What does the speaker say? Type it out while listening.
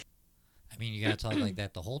mean, you gotta talk like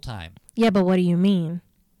that the whole time. Yeah, but what do you mean?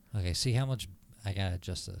 Okay, see how much I gotta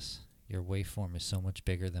adjust this. Your waveform is so much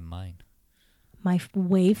bigger than mine. My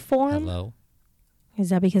waveform? Hello? Is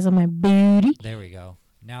that because of my booty? There we go.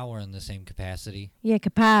 Now we're in the same capacity. Yeah,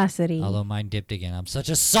 capacity. Although mine dipped again. I'm such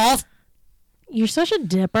a soft. You're such a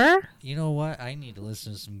dipper. You know what? I need to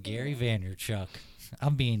listen to some Gary Vaynerchuk.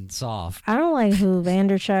 I'm being soft. I don't like who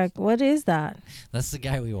Vanderchuck. What is that? That's the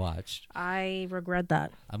guy we watched. I regret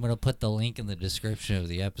that. I'm going to put the link in the description of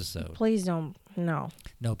the episode. Please don't. No.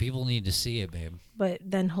 No, people need to see it, babe. But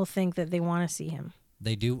then he'll think that they want to see him.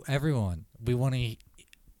 They do. Everyone. We want to.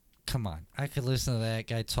 Come on. I could listen to that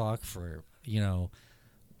guy talk for,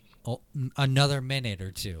 another minute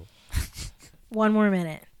or two. One more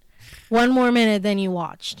minute. One more minute than you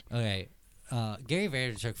watched. Okay. Gary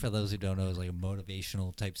Vaynerchuk, for those who don't know, is like a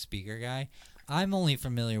motivational type speaker guy. I'm only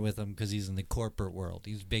familiar with him because he's in the corporate world.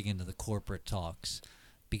 He's big into the corporate talks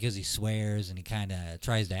because he swears and he kind of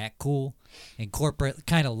tries to act cool. And corporate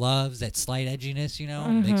kind of loves that slight edginess,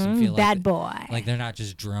 Makes them feel bad boy. Like they're not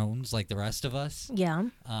just drones like the rest of us. Yeah.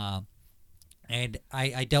 And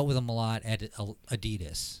I dealt with him a lot at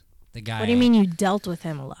Adidas. The guy. What do you mean you dealt with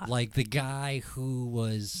him a lot? Like the guy who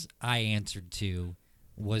I answered to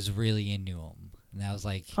was really into him. And that was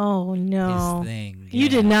like oh no his thing. You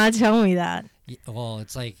did not tell me that. Well,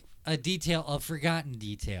 it's like a forgotten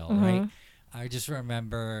detail, right? I just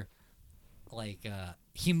remember like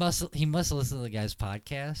he must listen to the guy's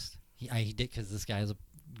podcast. He did because this guy's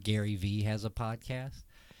Gary V has a podcast.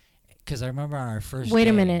 Because I remember on our first Wait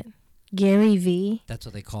day, a minute. Gary V? That's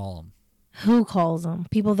what they call him. Who calls him?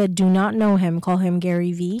 People that do not know him call him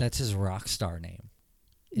Gary V? That's his rock star name.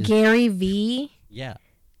 Gary V? Yeah.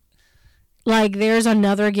 Like there's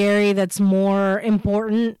another Gary that's more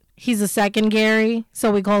important. He's a second Gary,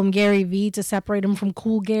 so we call him Gary V to separate him from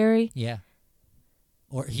Cool Gary. Yeah.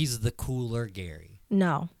 Or he's the cooler Gary.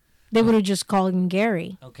 No. They would have just called him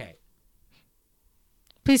Gary. Okay.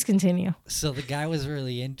 Please continue. So the guy was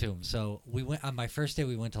really into him. So we went on my first day.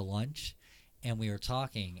 We went to lunch, and we were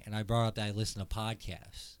talking. And I brought up that I listen to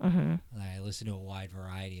podcasts. Mm-hmm. And I listen to a wide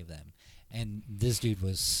variety of them. And this dude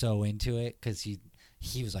was so into it because he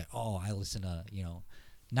was like, "Oh, I listen to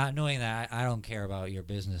not knowing that I don't care about your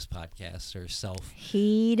business podcasts or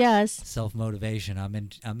He does. self motivation. I'm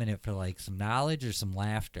in it for like some knowledge or some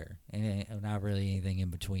laughter, and not really anything in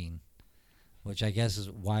between." Which I guess is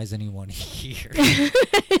why is anyone here?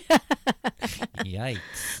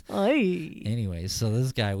 Yikes. Oy. Anyways, so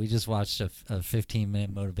this guy, we just watched a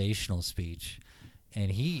 15-minute motivational speech,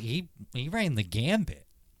 and he ran the gambit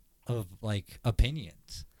of like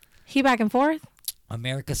opinions. He back and forth?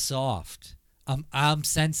 America's soft. I'm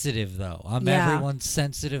sensitive though. I'm Yeah. everyone's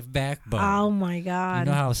sensitive backbone. Oh my God. You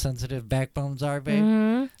know how sensitive backbones are, babe?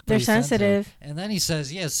 Mm-hmm. They're Pretty sensitive. And then he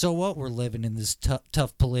says, "Yeah, so what? We're living in this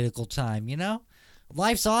tough political time.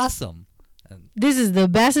 Life's awesome." And This is the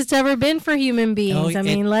best it's ever been for human beings. I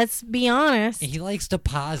mean, let's be honest. he likes to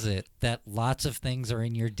posit that lots of things are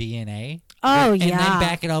in your DNA. Oh, and yeah. then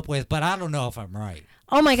back it up with, "But I don't know if I'm right."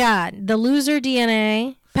 Oh my God. The loser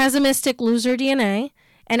DNA, pessimistic loser DNA,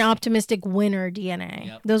 and optimistic winner DNA.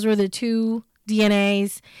 Yep. Those were the two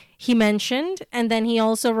DNAs he mentioned. And then he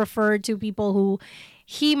also referred to people who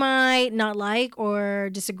he might not like or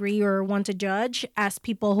disagree or want to judge as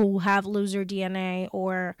people who have loser DNA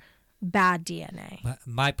or bad DNA.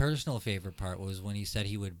 My personal favorite part was when he said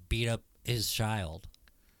he would beat up his child.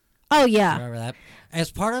 Oh, yeah. Remember that?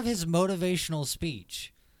 As part of his motivational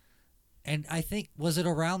speech. And I think, was it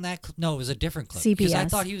around that? No, it was a different clip. Because I CPS.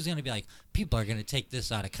 thought he was going to be like, people are going to take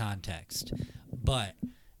this out of context. But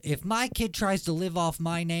if my kid tries to live off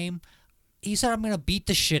my name, he said, I'm going to beat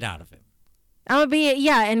the shit out of him.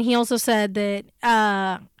 And he also said that,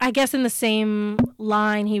 I guess in the same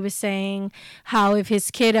line, he was saying how if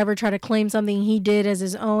his kid ever tried to claim something he did as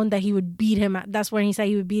his own, that he would beat him. That's when he said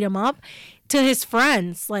he would beat him up to his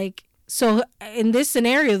friends. Like, so in this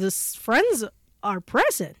scenario, the friends are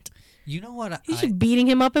present. You know what? He's just beating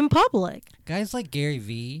him up in public. Guys like Gary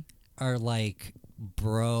Vee are like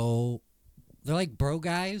bro. They're like bro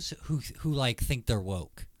guys who like think they're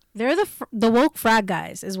woke. They're the woke frat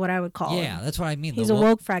guys is what I would call Yeah, him. that's what I mean. He's a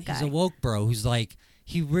woke frat guy. He's a woke bro who's like,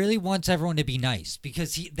 he really wants everyone to be nice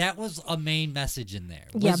because that was a main message in there.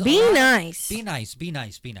 Yeah, Was be a lot of, nice. Be nice, be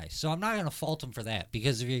nice, be nice. So I'm not going to fault him for that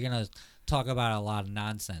because if you're going to talk about a lot of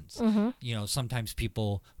nonsense, sometimes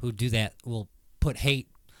people who do that will put hate,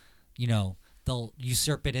 they'll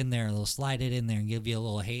usurp it in there, they'll slide it in there and give you a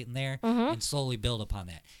little hate in there and slowly build upon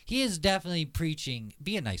that. He is definitely preaching,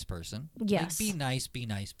 be a nice person. Yes. Like, be nice, be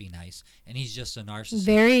nice, be nice. And he's just a narcissist.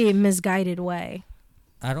 Very misguided way.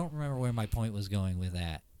 I don't remember where my point was going with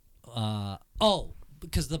that.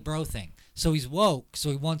 because the bro thing. So he's woke.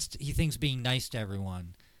 So he thinks being nice to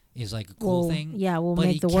everyone is like a cool thing. Yeah, we'll but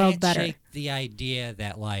make the world better. Shake the idea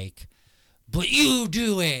that like, but you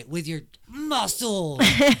do it with your muscles,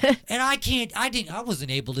 and I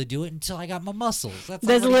wasn't able to do it until I got my muscles. That's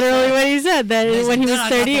literally what he said. That when he was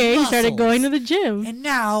 38, he started going to the gym. And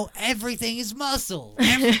now everything is muscle.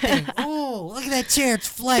 Everything. Oh, look at that chair. It's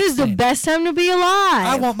flexing. This is the best time to be alive.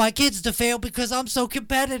 I want my kids to fail because I'm so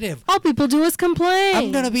competitive. All people do is complain.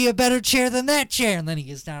 I'm going to be a better chair than that chair. And then he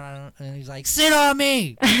gets down on it and he's like, sit on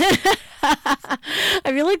me. I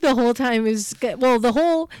feel like the whole time is...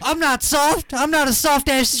 I'm not soft. I'm not a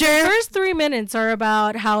soft-ass chair. The first 3 minutes are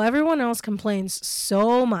about how everyone else complains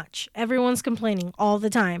so much. Everyone's complaining all the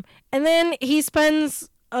time. And then he spends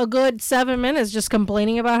a good 7 minutes just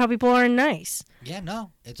complaining about how people aren't nice. Yeah,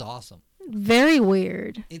 no. It's awesome. Very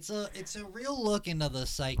weird. It's a real look into the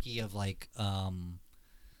psyche of like...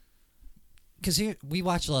 Because here we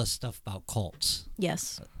watch a lot of stuff about cults.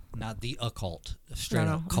 Yes. Not the occult, straight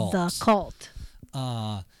up cults. The cult.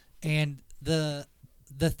 And the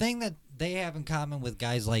thing that they have in common with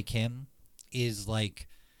guys like him is like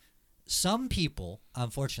some people,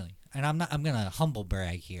 unfortunately, and I'm gonna humble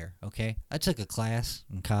brag here, okay? I took a class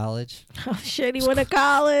in college. Oh shit, he went to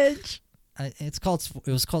college. It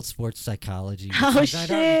was called sports psychology. Oh shit!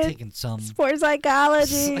 I'd already taken some sports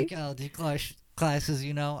psychology classes,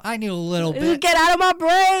 you know. I knew a little bit. Get out of my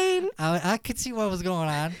brain. I could see what was going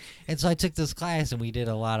on. And so I took this class and we did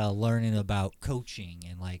a lot of learning about coaching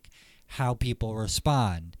and like how people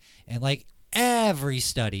respond. And like every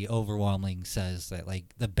study overwhelming says that like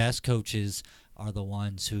the best coaches are the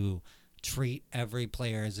ones who treat every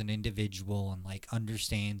player as an individual and like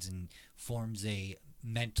understands and forms a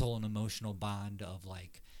mental and emotional bond of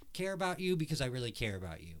like care about you because I really care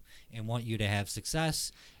about you and want you to have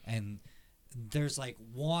success. And there's like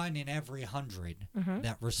 1 in every 100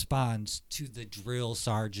 that responds to the drill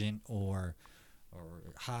sergeant or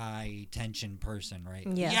high tension person, right?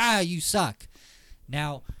 Yeah, you suck.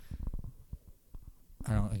 Now,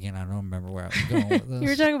 I don't remember where I was going with this. You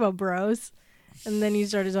were talking about bros, and then you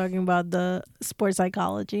started talking about the sports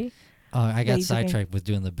psychology. I got sidetracked with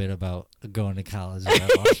doing the bit about going to college.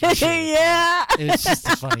 Yeah. It was just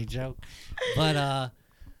a funny joke. But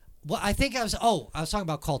well, I think I was talking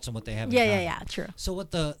about cults and what they have in common. Yeah, true. So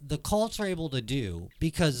what the cults are able to do,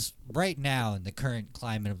 because right now in the current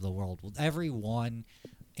climate of the world, with every 1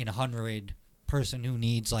 in 100 person who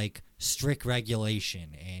needs like strict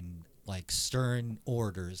regulation and like stern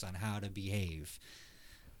orders on how to behave,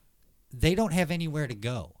 they don't have anywhere to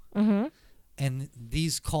go. Mm-hmm. And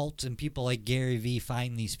these cults and people like Gary Vee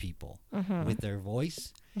find these people with their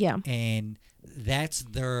voice. Yeah. And that's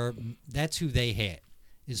who they hit.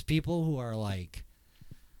 Is people who are like,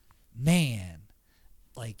 man,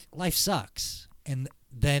 like life sucks. And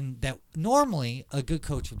then that normally a good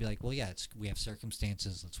coach would be like, well, yeah, we have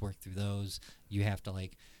circumstances. Let's work through those. You have to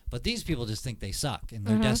like, but these people just think they suck and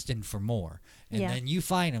they're destined for more. And then you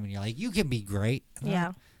find them and you're like, you can be great.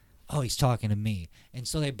 Yeah. Oh, he's talking to me. And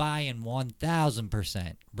so they buy in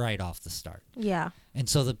 1,000% right off the start. Yeah. And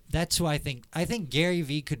so that's who I think Gary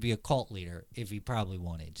Vee could be a cult leader if he probably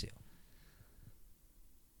wanted to.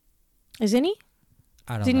 Isn't he?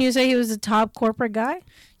 I don't Didn't know. you say he was a top corporate guy?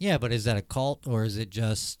 Yeah, but is that a cult or is it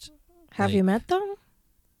just... Have you met them?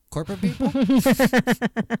 Corporate people?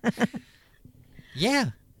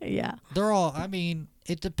 Yeah. Yeah. They're all, I mean,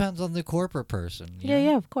 it depends on the corporate person.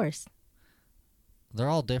 Yeah, of course. They're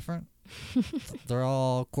all different. They're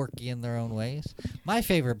all quirky in their own ways. My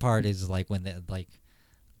favorite part is like when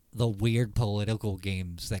the weird political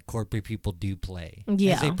games that corporate people do play.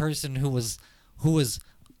 Yeah. As a person who was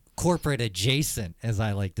corporate adjacent, as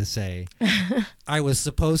I like to say, I was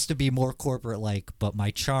supposed to be more corporate like, but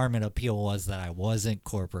my charm and appeal was that I wasn't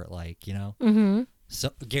corporate like, you know? Mm-hmm.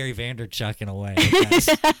 So Gary Vaynerchuk in a way, I guess.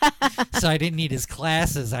 So I didn't need his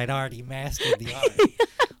classes. I'd already mastered the art.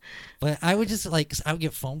 But I would just I would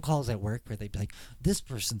get phone calls at work where they'd be like, this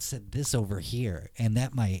person said this over here, and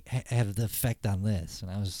that might have the effect on this. And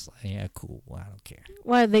I was just like, yeah, cool. Well, I don't care.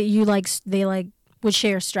 Why they would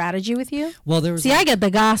share strategy with you? Well, there was I get the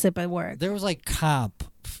gossip at work. There was comp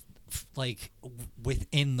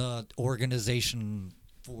within the organization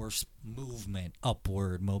force movement,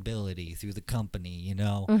 upward mobility through the company, you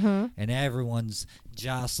know, and everyone's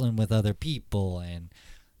jostling with other people, and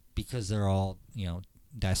because they're all, you know,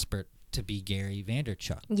 desperate to be Gary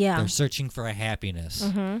Vaynerchuk. Yeah. They're searching for a happiness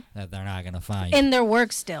that they're not going to find. In their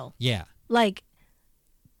work still. Yeah.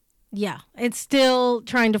 Yeah. It's still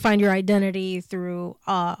trying to find your identity through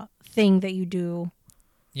a thing that you do.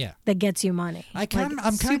 Yeah. That gets you money. I'm kind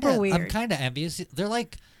of envious. They're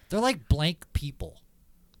They're like blank people.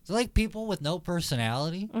 They're like people with no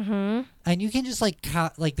personality, and you can just like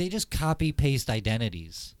they just copy paste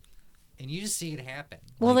identities, and you just see it happen.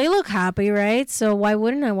 Well, like, they look happy, right? So why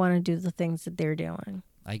wouldn't I want to do the things that they're doing?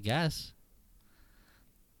 I guess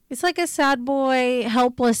it's like a sad boy,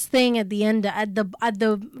 helpless thing at the end, at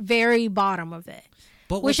the very bottom of it,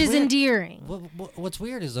 which is weird, endearing. What's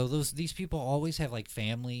weird is though these people always have like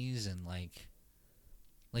families and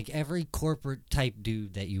like every corporate type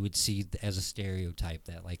dude that you would see as a stereotype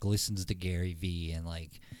that like listens to Gary Vee and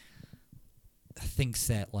like thinks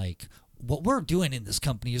that like what we're doing in this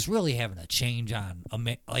company is really having a change on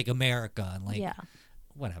like America and like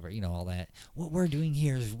whatever, all that. What we're doing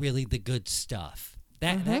here is really the good stuff.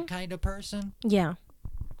 That kind of person. Yeah.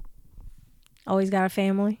 Always got a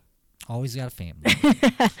family. Always got a family.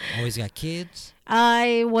 Always got kids.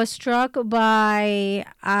 I was struck by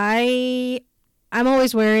I'm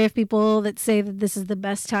always wary of people that say that this is the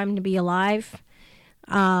best time to be alive.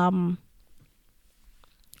 That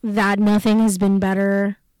nothing has been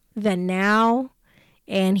better than now.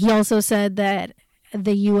 And he also said that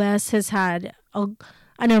the U.S. has had an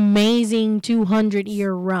amazing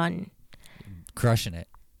 200-year run. Crushing it.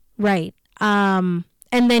 Right. And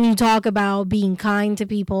then you talk about being kind to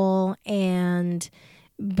people and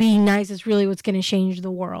being nice is really what's going to change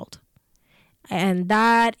the world. And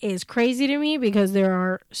that is crazy to me because there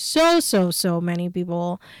are so many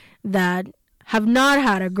people that have not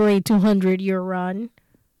had a great 200-year run.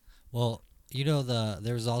 Well,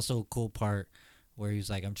 there's also a cool part where he's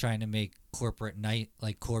like, I'm trying to make corporate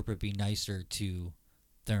be nicer to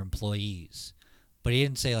their employees. But he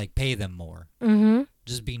didn't say like pay them more. Mm-hmm.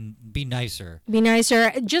 Just be nicer. Be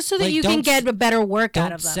nicer, just so that you can get a better work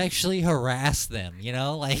out of them. Don't sexually harass them,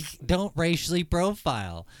 like don't racially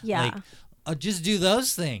profile. Yeah. Like, just do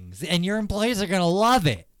those things, and your employees are gonna love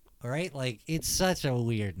it. All right, like it's such a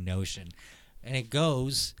weird notion, and it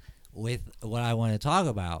goes with what I want to talk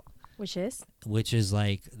about, which is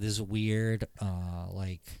like this weird,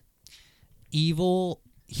 like evil.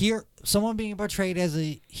 Here, someone being portrayed as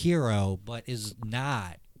a hero, but is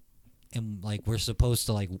not, and like we're supposed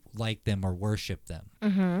to like them or worship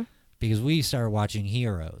them, because we started watching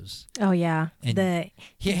Heroes. Oh yeah, and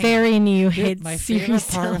very new hit. My favorite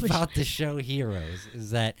part about the show Heroes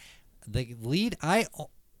is that the lead. I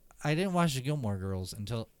didn't watch the Gilmore Girls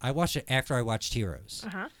until I watched it after I watched Heroes.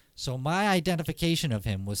 So my identification of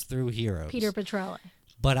him was through Heroes. Peter Petrelli.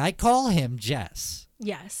 But I call him Jess.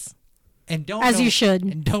 Yes. And you should.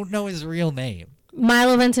 And don't know his real name.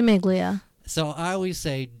 Milo Ventimiglia. So I always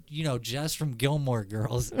say, Jess from Gilmore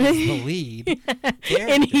Girls is the lead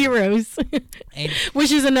in Heroes,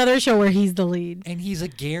 which is another show where he's the lead. And he's a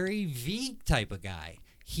Gary Vee type of guy.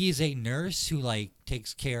 He's a nurse who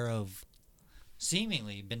takes care of,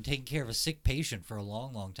 seemingly been taking care of a sick patient for a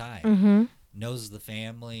long, long time. Knows the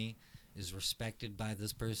family, is respected by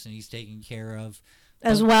this person he's taking care of,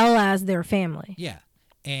 as well as their family. Yeah.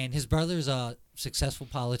 And his brother's a successful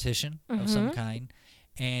politician of some kind.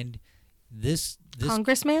 And this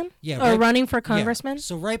congressman? Yeah. Or running for congressman? Yeah.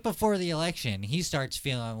 So right before the election, he starts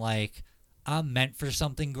feeling like, I'm meant for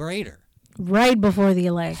something greater. Right before the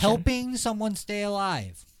election. Helping someone stay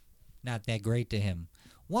alive. Not that great to him.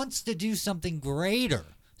 Wants to do something greater.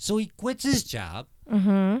 So he quits his job.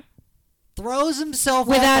 Throws himself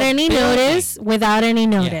without any notice.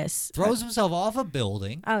 Yeah. Throws himself off a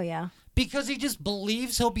building. Oh, yeah. Because he just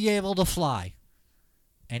believes he'll be able to fly.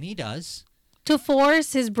 And he does. To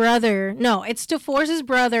force his brother. No, it's to force his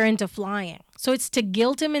brother into flying. So it's to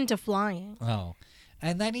guilt him into flying. Oh.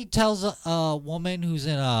 And then he tells a woman who's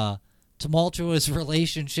in a tumultuous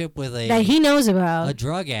relationship with that he knows about. A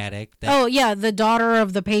drug addict. The daughter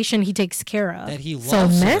of the patient he takes care of. That he loves so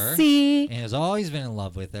messy. Her and has always been in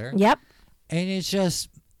love with her. Yep. And it's just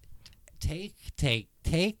take.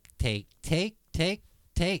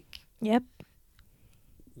 Yep.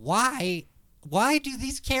 Why do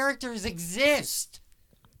these characters exist?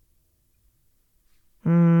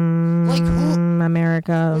 Like who?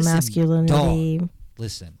 America, masculinity.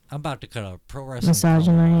 Listen, I'm about to cut a pro wrestling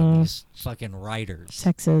misogyny, these fucking writers.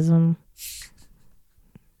 Sexism.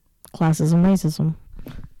 Classism, racism.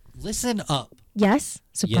 Listen up. Yes.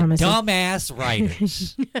 Supremacy. You dumbass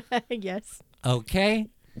writers. Yes. Okay?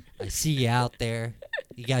 I see you out there.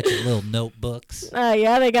 You got your little notebooks.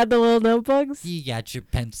 Yeah, they got the little notebooks. You got your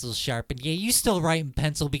pencils sharpened. Yeah, you still write in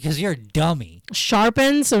pencil because you're a dummy.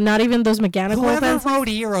 Sharpened? So not even those mechanical Whoever pencils? wrote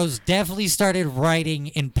Heroes definitely started writing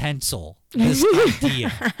in pencil, this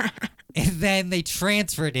idea. And then they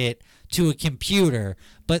transferred it to a computer.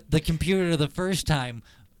 But the computer the first time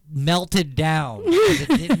melted down because it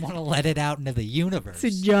didn't want to let it out into the universe. So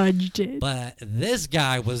judged it. But this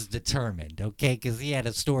guy was determined, okay, because he had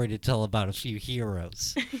a story to tell about a few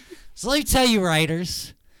heroes. So let me tell you,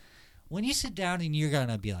 writers, when you sit down and you're going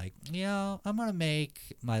to be like, I'm going to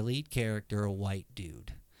make my lead character a white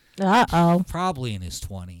dude. Uh-oh. Probably in his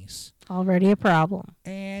 20s. Already a problem.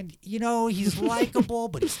 And, he's likable,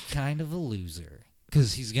 but he's kind of a loser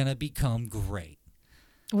because he's going to become great.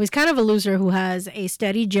 Well, he's kind of a loser who has a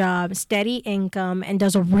steady job, steady income, and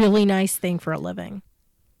does a really nice thing for a living.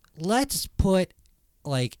 Let's put,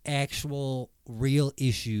 actual real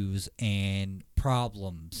issues and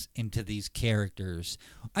problems into these characters.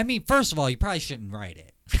 I mean, first of all, you probably shouldn't write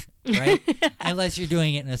it, right? Unless you're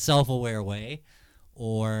doing it in a self-aware way.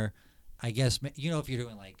 Or, I guess, if you're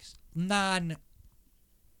doing,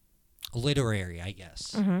 non-literary, I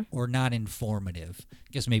guess, or non-informative. I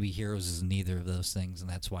guess maybe Heroes is neither of those things, and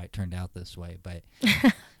that's why it turned out this way. But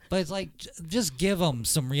it's just give them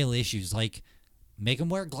some real issues, make him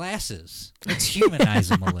wear glasses. Let's humanize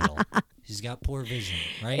him a little. He's got poor vision,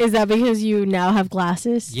 right? Is that because you now have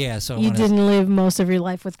glasses? Yeah, so you didn't live most of your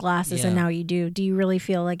life with glasses, Yeah. and now you do. Do you really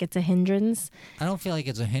feel like it's a hindrance? I don't feel like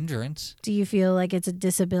it's a hindrance. Do you feel like it's a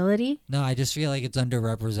disability? No, I just feel like it's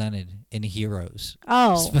underrepresented in Heroes.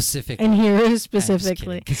 Oh, Specifically. in Heroes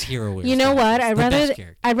specifically. Because Hero wears You know what? glasses.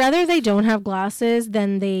 I'd rather they don't have glasses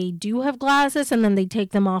than they do have glasses, and then they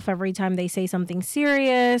take them off every time they say something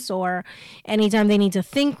serious or anytime they need to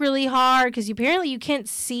think really hard, because apparently you can't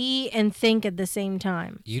see and think at the same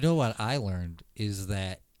time. You know what I learned is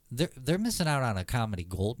that they're missing out on a comedy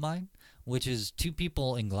goldmine, which is two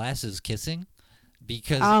people in glasses kissing,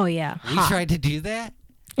 because we tried to do that,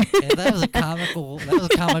 and that was a comical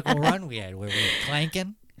run we had where we were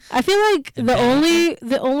clanking. I feel like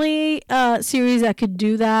the only series that could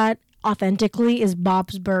do that authentically is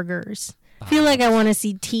Bob's Burgers. I feel like I want to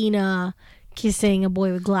see Tina kissing a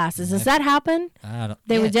boy with glasses. Does that happen? I don't.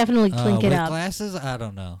 They would definitely clink it with up. Glasses? I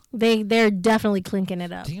don't know. They're definitely clinking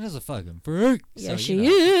it up. Tina's a fucking freak. Yeah, so, she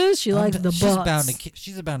is. She likes the she's butts.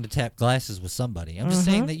 She's bound to tap glasses with somebody. I'm just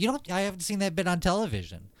saying that I haven't seen that bit on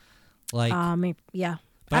television. Yeah.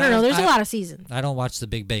 But I don't know. There's a lot of seasons. I don't watch The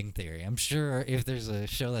Big Bang Theory. I'm sure if there's a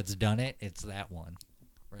show that's done it, it's that one,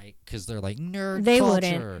 right? Because they're like nerd They culture.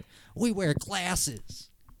 wouldn't. We wear glasses.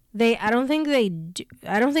 I don't think they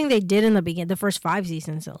did in the beginning, the first 5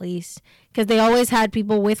 seasons at least, because they always had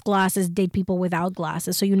people with glasses date people without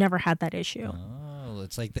glasses, so you never had that issue. Oh,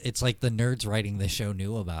 it's like the nerds writing the show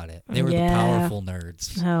knew about it. They were the Yeah. powerful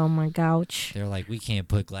nerds. Oh my gosh. They're like, we can't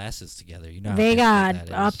put glasses together. You know, how They difficult got that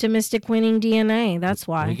is. optimistic winning DNA. That's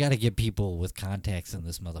why. We got to get people with contacts in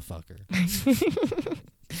this motherfucker.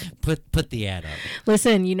 Put the ad up.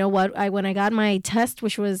 Listen, you know what? When I got my test,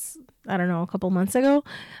 which was, I don't know, a couple months ago,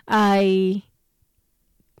 I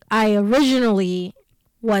originally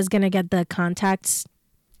was gonna get the contacts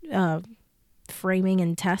framing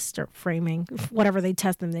and test, or framing, whatever they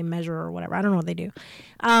test them, they measure or whatever. I don't know what they do.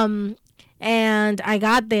 And I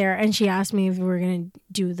got there, and she asked me if we were gonna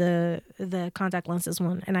do the contact lenses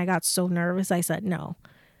one, and I got so nervous. I said no,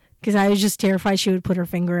 because I was just terrified she would put her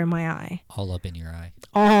finger in my eye. All up in your eye.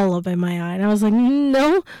 All up in my eye. And I was like,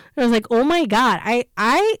 no. I was like, oh my God.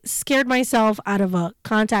 I scared myself out of a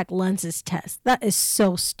contact lenses test. That is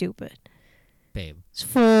so stupid. Babe. It's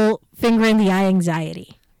full finger in the eye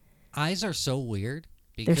anxiety. Eyes are so weird.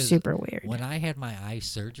 They're super weird. When I had my eye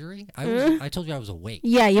surgery, I told you I was awake.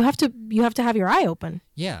 Yeah, you have to have your eye open.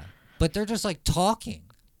 Yeah. But they're just like talking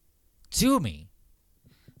to me.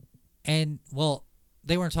 And, well,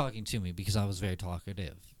 they weren't talking to me because I was very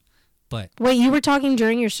talkative. But wait, you were talking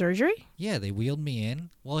during your surgery? yeah, they wheeled me in.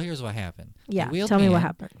 Well, here's what happened. Yeah, They wheeled tell me what in,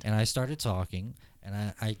 happened. And I started talking,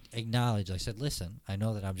 and I acknowledged. I said, "Listen, I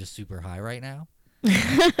know that I'm just super high right now."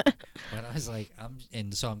 But I was like,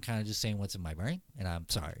 so I'm kind of just saying what's in my brain, and I'm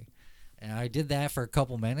sorry. And I did that for a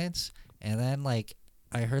couple minutes, and then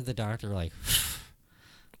I heard the doctor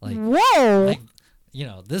Whoa.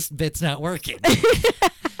 This bit's not working.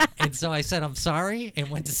 And so I said, I'm sorry, and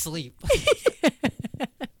went to sleep.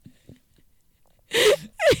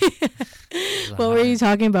 What were you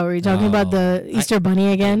talking about? Were you talking about the Easter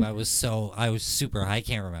Bunny again? I was super high. I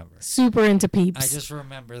can't remember. Super into Peeps. I just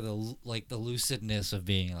remember the lucidness of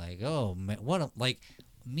being like, oh man,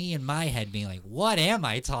 me in my head being like, what am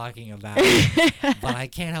I talking about? But I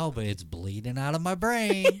can't help it. It's bleeding out of my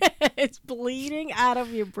brain. It's bleeding out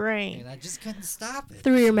of your brain. And I just couldn't stop it.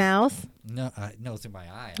 Through your mouth? No, through my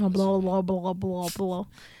eye. Oh, blah, blah, blah, blah, blah.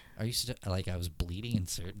 Are you I was bleeding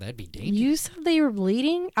insert? That'd be dangerous. You said that you were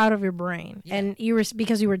bleeding out of your brain, Yeah. and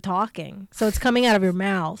because you were talking, so it's coming out of your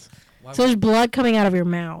mouth. Why So there's blood coming out of your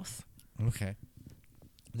mouth. Okay.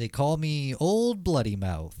 They call me Old Bloody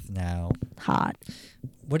Mouth now. Hot.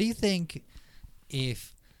 What do you think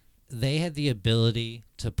if they had the ability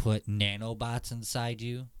to put nanobots inside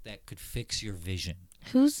you that could fix your vision?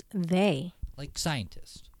 Who's they? Like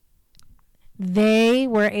scientists. They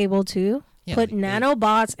were able to put like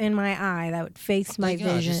nanobots in my eye that would fix my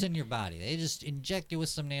vision. Just in your body. They just inject you with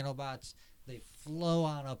some nanobots. They flow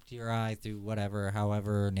on up to your eye through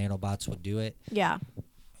however nanobots would do it. Yeah.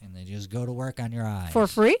 And they just go to work on your eyes. For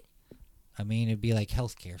free? I mean, it'd be like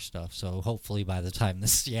healthcare stuff. So hopefully by the time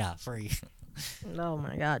free. Oh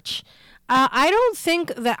my gosh. I don't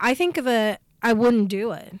think that, I think that I wouldn't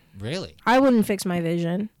do it. Really? I wouldn't fix my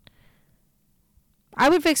vision. I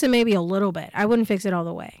would fix it maybe a little bit. I wouldn't fix it all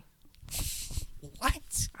the way.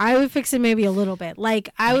 What? I would fix it maybe a little bit. Like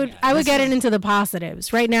I would get it into the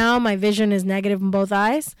positives. Right now my vision is negative in both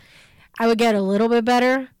eyes. I would get a little bit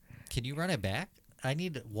better. Can you run it back?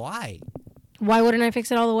 Why? Why wouldn't I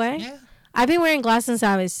fix it all the way? Yeah. I've been wearing glasses since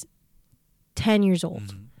I was 10 years old.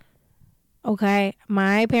 Mm-hmm. Okay.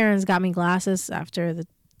 My parents got me glasses after the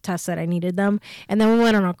test that I needed them. And then we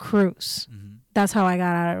went on a cruise. Mm-hmm. That's how I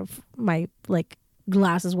got out of my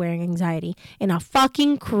glasses wearing anxiety in a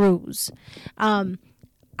fucking cruise.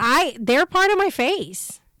 They're part of my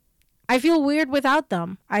face. I feel weird without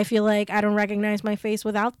them. I feel like I don't recognize my face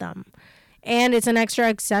without them. And it's an extra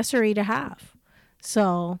accessory to have.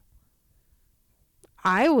 So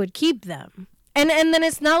I would keep them. And then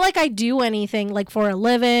it's not like I do anything like for a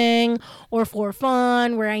living or for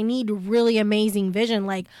fun where I need really amazing vision.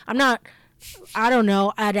 Like I'm not, I don't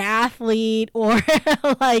know, an athlete or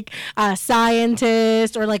like a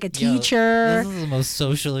scientist or like a teacher. This is the most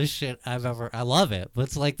socialist shit I love it. But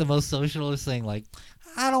it's like the most socialist thing. Like,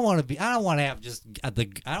 I don't want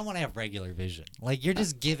to have regular vision. Like, you're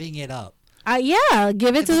just giving it up.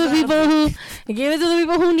 Give it to the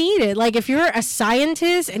people who need it. Like if you're a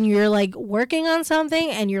scientist and you're like working on something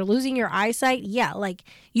and you're losing your eyesight, like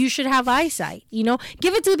you should have eyesight,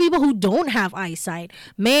 Give it to the people who don't have eyesight.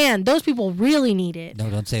 Man, those people really need it. No,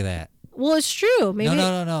 don't say that. Well, it's true. Maybe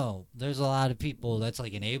No. There's a lot of people, that's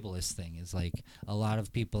like an ableist thing. It's like a lot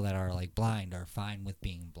of people that are like blind are fine with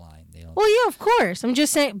being blind. They don't. Well, yeah, of course. I'm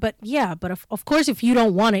just saying, but of course if you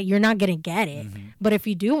don't want it, you're not going to get it. Mm-hmm. But if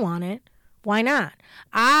you do want it, why not?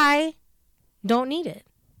 I don't need it,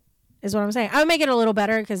 is what I'm saying. I would make it a little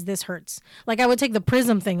better because this hurts. Like I would take the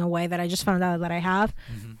prism thing away that I just found out that I have.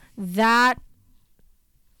 Mm-hmm. That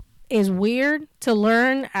is weird to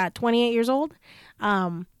learn at 28 years old.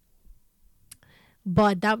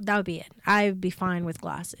 But that would be it. I'd be fine with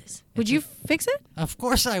glasses. Would you fix it? Of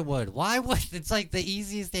course I would. Why would? It's like the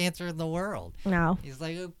easiest answer in the world. No. It's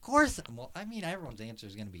like, of course. Well, I mean, everyone's answer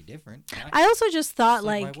is going to be different. I also just thought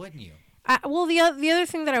why wouldn't you? The other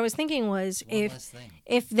thing that I was thinking was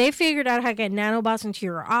if they figured out how to get nanobots into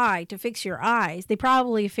your eye to fix your eyes, they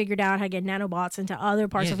probably figured out how to get nanobots into other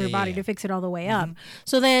parts of your body to fix it all the way up.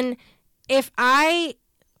 So then if I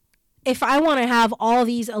want to have all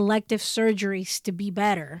these elective surgeries to be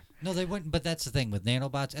better. No, they wouldn't. But that's the thing with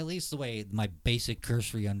nanobots, at least the way my basic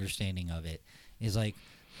cursory understanding of it is like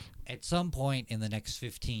at some point in the next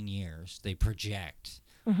 15 years, they project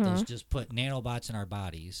those just put nanobots in our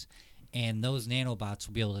bodies. And those nanobots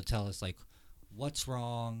will be able to tell us, like, what's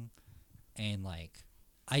wrong. And, like,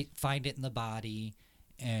 I find it in the body.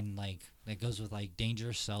 And, like, that goes with, like,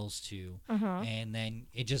 dangerous cells, too. And then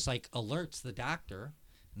it just, like, alerts the doctor.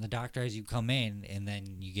 And the doctor has you come in. And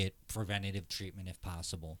then you get preventative treatment if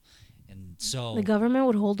possible. And so... The government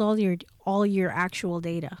would hold all your actual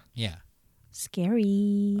data. Yeah.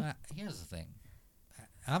 Scary. Here's the thing.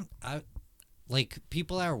 Like,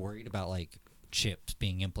 people are worried about, like, chips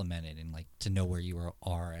being implemented and like to know where you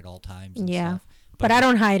are at all times and stuff. But I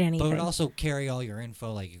don't hide anything. But it would also carry all your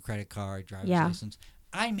info, like your credit card, driver's license.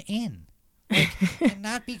 I'm in. Like, and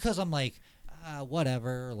not because I'm like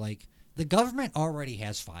whatever, like the government already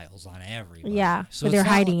has files on everybody. Yeah. So they're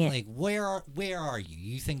hiding it. Like where are you?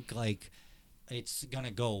 You think like it's going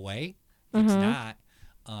to go away? It's not.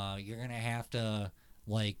 You're going to have to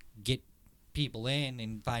like get people in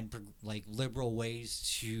and find like liberal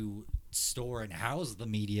ways to store and house the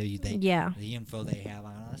media the info they have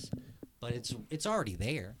on us, but it's already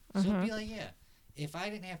there. So it'd be like, if I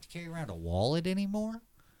didn't have to carry around a wallet anymore,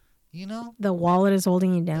 the wallet is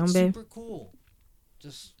holding you down, babe. Super cool.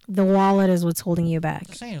 Just the wallet is what's holding you back.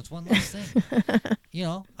 Just saying, it's one less thing.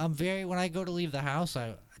 I'm when I go to leave the house,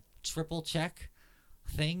 I triple check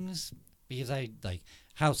things because I like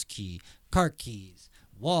house key, car keys,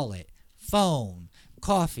 wallet, phone,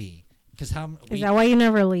 coffee. Is that why you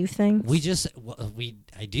never leave things? We just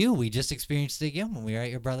experienced it again when we were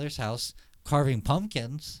at your brother's house carving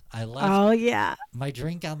pumpkins, I left Oh yeah, my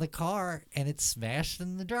drink on the car and it smashed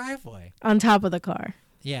in the driveway. on top of the car.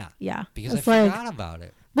 Yeah, Yeah, because it's I like, forgot about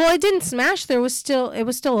it. well, it didn't smash. It was still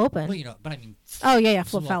open. Well, you know, but I mean, Oh yeah,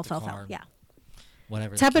 flew fell. off the car, Yeah,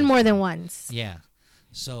 whatever. it's the happened case more may than be. once. Yeah,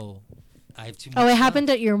 so I have too much. Oh, it stuff. happened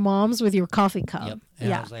at your mom's with your coffee cup. Yep. And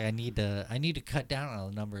Yeah, I was like, I need to cut down on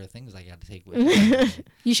the number of things I got to take with me.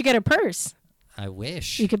 you should get a purse. I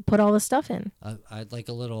wish. You could put all the stuff in. I'd like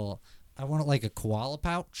a little. I want it like a koala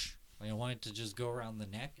pouch. Like I want it to just go around the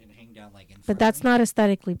neck and hang down like in front. But that's not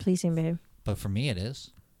aesthetically pleasing, babe. But for me, it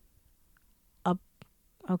is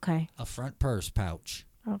Okay, a front purse pouch.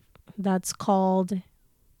 that's called.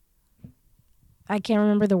 I can't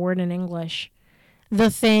remember the word in English. The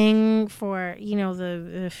thing for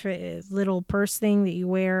the little purse thing that you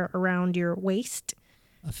wear around your waist.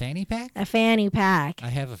 A fanny pack? A fanny pack. I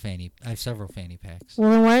have several fanny packs.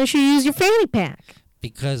 Well, then why don't you use your fanny pack?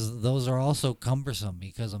 Because those are also cumbersome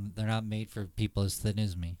because they're not made for people as thin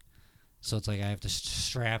as me. So it's like I have to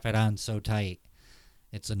strap it on so tight.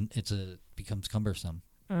 Becomes cumbersome.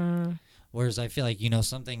 Whereas I feel like,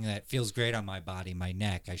 something that feels great on my body, my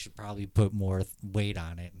neck, I should probably put more weight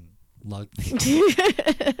on it and lug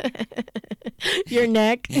Your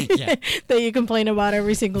neck Yeah. that you complain about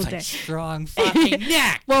every single my day. strong fucking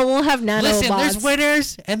neck. Well, we'll have nanobots. Listen, there's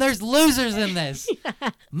winners and there's losers in this.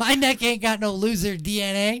 My neck ain't got no loser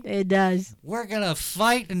DNA. It does. We're gonna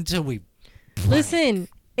fight until we break. Listen,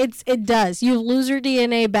 it does. You loser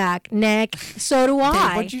DNA back, neck. So do I.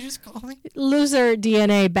 Dave, what'd you just call me? Loser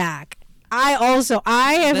DNA back. I have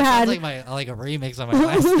That had sounds like a remix on my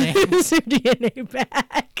last name. loser DNA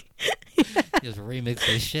back. Just remix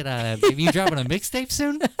the shit out of that. Baby, you dropping a mixtape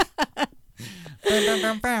soon?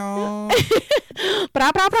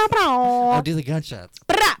 Bra, bra, bra, bra. I'll do the gunshots.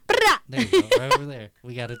 Bra, bra. There you go, right over there.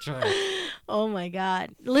 We got to try. Oh my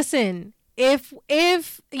God. Listen, if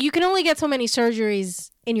you can only get so many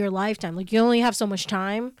surgeries in your lifetime, like you only have so much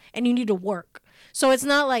time and you need to work. So it's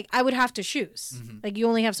not like I would have to choose. Mm-hmm. Like you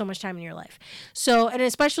only have so much time in your life. So, and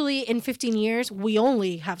especially in 15 years, we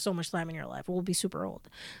only have so much time in your life. We'll be super old.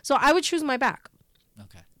 So I would choose my back.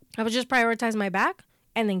 Okay. I would just prioritize my back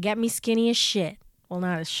and then get me skinny as shit. Well,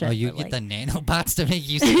 not as shit. Oh, you but get like, the nanobots to make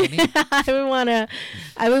you skinny? I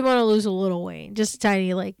would want to lose a little weight, just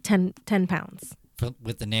tiny, like 10 pounds.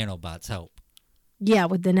 With the nanobots' help. Yeah,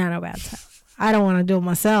 with the nanobots. I don't want to do it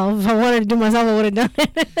myself. If I wanted to do it myself, I would have done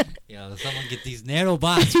it. Someone get these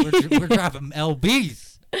nanobots. We're dropping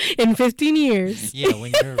LBs. In 15 years. Yeah,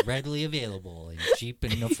 when they're readily available and cheap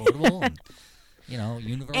and affordable and,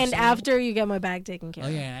 universal. And after you get my bag taken care Oh,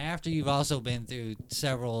 of. yeah, after you've also been through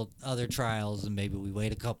several other trials and maybe we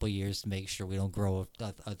wait a couple of years to make sure we don't grow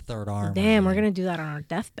a third arm. Damn, we're going to do that on our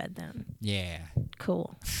deathbed then. Yeah.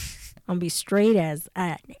 Cool. I'm going to be straight as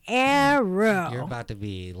an arrow. You're about to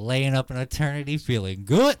be laying up in eternity feeling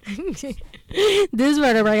good. This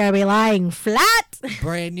vertebrae going to be lying flat.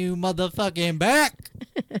 Brand new motherfucking back.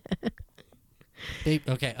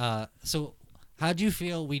 Okay, so how'd you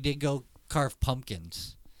feel we did go carve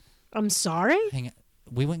pumpkins? I'm sorry? Hang on.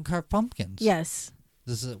 We went and carved pumpkins. Yes.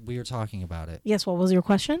 We were talking about it. Yes, what was your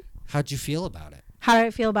question? How'd you feel about it? How do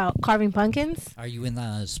I feel about carving pumpkins? Are you in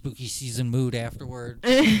the spooky season mood afterwards?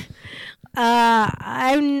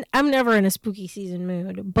 I'm never in a spooky season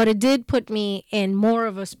mood, but it did put me in more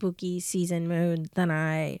of a spooky season mood than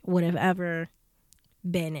I would have ever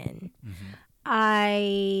been in.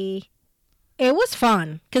 Mm-hmm. It was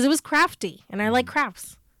fun because it was crafty and I like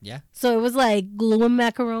crafts. Yeah. So it was like gluing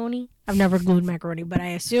macaroni. I've never glued macaroni, but I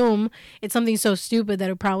assume it's something so stupid that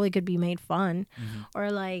it probably could be made fun. Mm-hmm.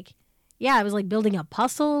 Or like, yeah, it was like building a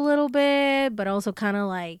puzzle a little bit, but also kind of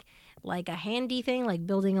like a handy thing, like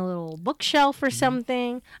building a little bookshelf or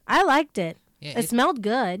something. I liked it. Yeah, It smelled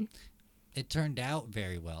good. It turned out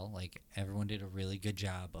very well. Like everyone did a really good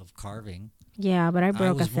job of carving. Yeah, but I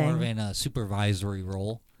broke a was more of thing. in a supervisory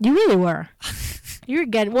role. You really were. You're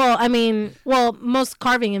good. Well, most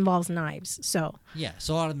carving involves knives, so. Yeah,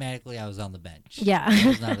 so automatically I was on the bench. Yeah. I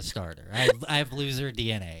was not a starter. I have loser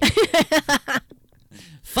DNA.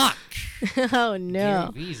 Fuck. Oh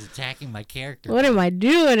no! Gary V's attacking my character. What am I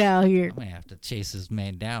doing out here? I'm gonna have to chase this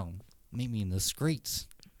man down. Meet me in the streets.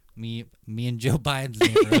 Me and Joe Biden's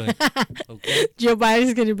neighborhood. Okay. Joe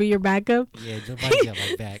Biden's gonna be your backup. Yeah, Joe Biden's got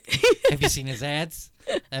my back. Have you seen his ads?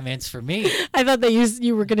 That man's for me. I thought that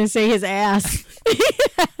you were gonna say his ass.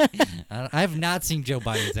 I have not seen Joe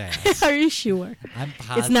Biden's ads. Are you sure? I'm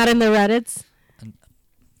positive. It's not in the Reddits.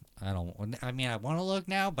 I don't. I mean, I want to look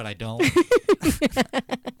now, but I don't.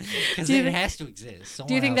 Because Do you it think- has to exist.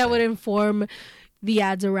 Do you think that would inform the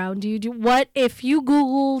ads around you. What if you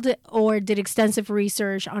Googled or did extensive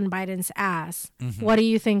research on Biden's ass? Mm-hmm. What do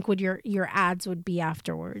you think would your ads would be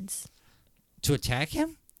afterwards? To attack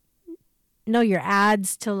him? No, your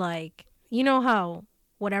ads to like, you know how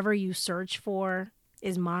whatever you search for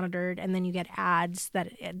is monitored, and then you get ads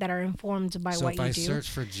that are informed by what you do. So if I search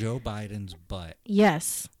for Joe Biden's butt.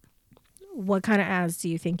 Yes. What kind of ads do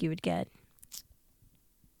you think you would get?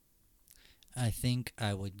 I think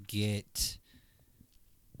I would get,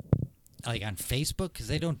 like, on Facebook, because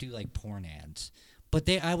they don't do, like, porn ads. But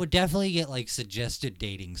I would definitely get, like, suggested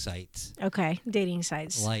dating sites. Okay, dating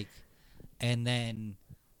sites. Like, and then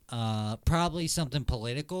probably something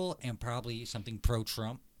political and probably something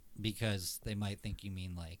pro-Trump, because they might think you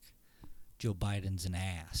mean, like, Joe Biden's an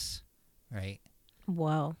ass, right?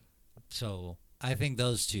 Whoa. So I think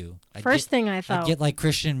those two. First thing I thought. I'd get, like,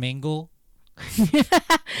 Christian Mingle.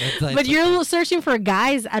 But you're searching for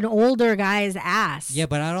an older guy's ass. Yeah,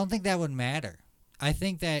 but I don't think that would matter. I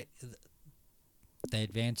think that the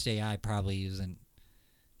advanced AI probably isn't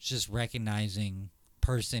just recognizing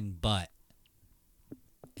person butt.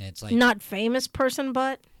 And it's like not famous person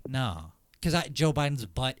butt? No. Because Joe Biden's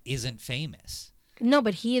butt isn't famous. No,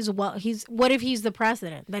 but he is what if he's the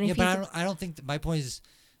president? Then yeah, but I don't think my point is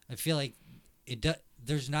I feel like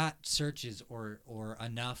there's not searches or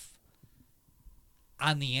enough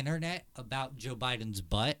on the internet about Joe Biden's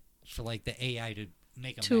butt for like the AI to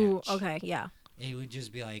make a match. Okay, yeah. It would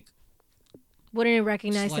just be like, wouldn't it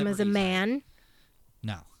recognize him as a man?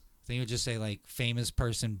 No. I think it would just say like famous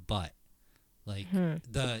person butt. Like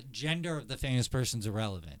the gender of the famous person's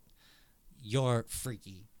irrelevant. You're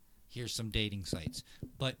freaky. Here's some dating sites.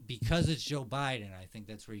 But because it's Joe Biden, I think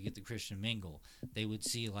that's where you get the Christian Mingle. They would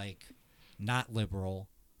see like not liberal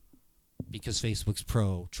because Facebook's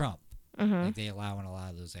pro-Trump. Like they allow in a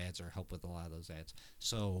lot of those ads or help with a lot of those ads.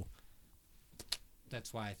 So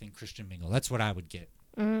that's why I think Christian Mingle. That's what I would get.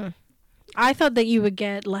 I thought that you would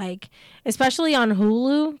get like, especially on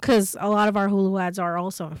Hulu, because a lot of our Hulu ads are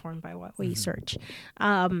also informed by what we search.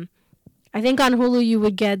 I think on Hulu you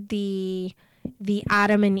would get the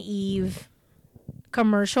Adam and Eve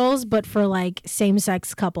commercials, but for like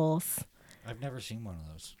same-sex couples. I've never seen one of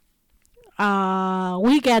those.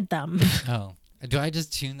 We get them. Oh. Do I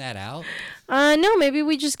just tune that out? No, maybe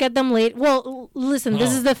we just get them late. Well, listen,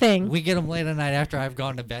 this is the thing. We get them late at night after I've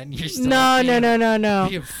gone to bed and you're still No.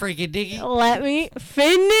 You freaking diggy. Let me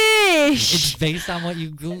finish. It's based on what you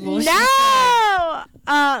Google. No!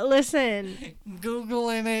 Listen.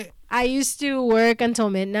 Googling it. I used to work until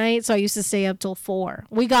midnight, so I used to stay up till 4.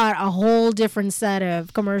 We got a whole different set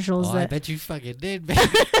of commercials. I bet you fucking did, baby.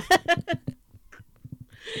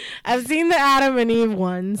 I've seen the Adam and Eve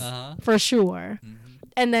ones for sure.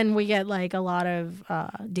 And then we get like a lot of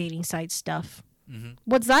dating site stuff.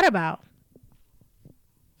 What's that about?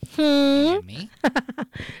 Me?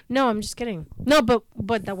 No, I'm just kidding. No, but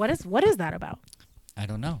what is that about? I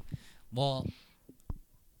don't know. Well,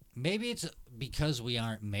 maybe it's because we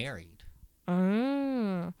aren't married.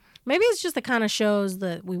 Maybe it's just the kind of shows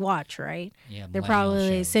that we watch, right? Yeah, they're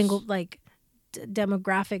probably single, like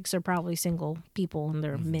demographics are probably single people in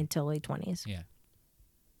their mid to late 20s. Yeah.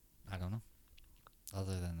 I don't know.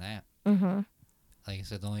 Other than that. Like I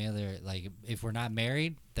said, the only other, like, if we're not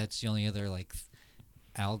married, that's the only other, like,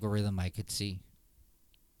 algorithm I could see.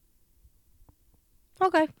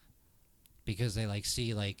 Okay. Because they, like,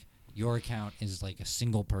 see, like, your account is, like, a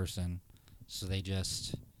single person. So they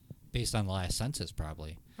just, based on the last census,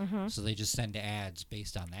 probably. So they just send ads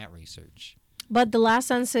based on that research. But the last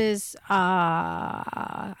census,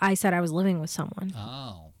 I said I was living with someone.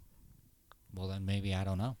 Oh. Well, then maybe I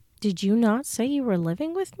don't know. Did you not say you were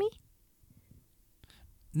living with me?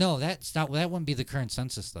 No, that's not. That wouldn't be the current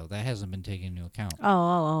census, though. That hasn't been taken into account.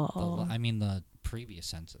 Oh. I mean the previous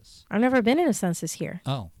census. I've never been in a census here.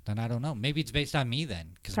 Oh, then I don't know. Maybe it's based on me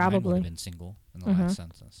then, because I would have been single in the last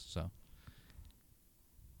census. So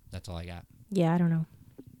that's all I got. Yeah, I don't know.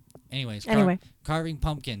 Anyways, carving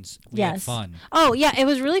pumpkins. We had fun. Oh yeah, it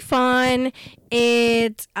was really fun.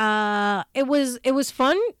 It was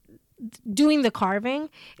fun doing the carving.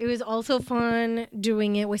 It was also fun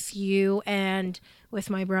doing it with you and with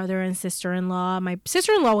my brother and sister-in-law. My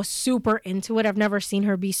sister-in-law was super into it. I've never seen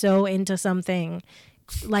her be so into something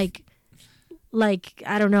like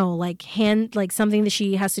I don't know, like something that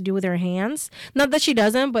she has to do with her hands. Not that she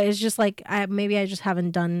doesn't, but it's just like maybe I just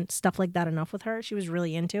haven't done stuff like that enough with her. She was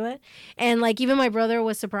really into it. And like even my brother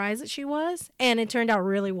was surprised that she was, and it turned out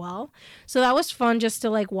really well. So that was fun just to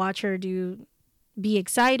like watch her be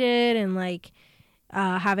excited and like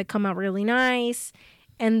have it come out really nice.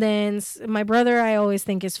 And then my brother, I always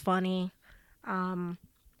think is funny.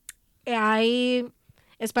 I,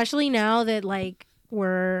 especially now that like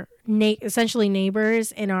we're essentially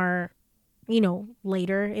neighbors in our,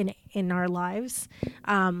 later in our lives.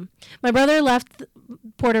 My brother left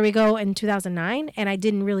Puerto Rico in 2009, and I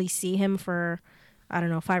didn't really see him for, I don't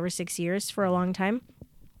know, 5 or 6 years, for a long time.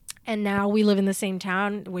 And now we live in the same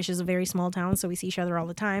town, which is a very small town, so we see each other all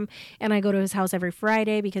the time. And I go to his house every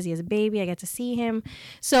Friday because he has a baby. I get to see him.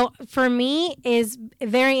 So for me, it's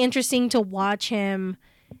very interesting to watch him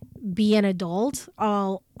be an adult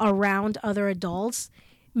all around other adults,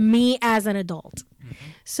 me as an adult.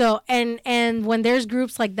 So and when there's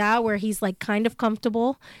groups like that where he's like kind of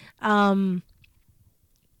comfortable,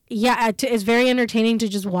 it's very entertaining to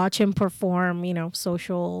just watch him perform,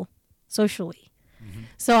 socially.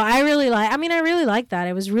 So I really like that.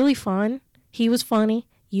 It was really fun. He was funny.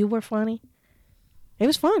 You were funny. It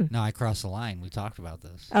was fun. No, I crossed the line. We talked about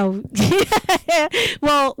this. Oh,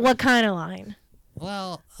 well, what kind of line?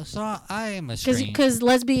 Well, so I am a strange... Because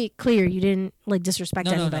let's be clear, you didn't like disrespect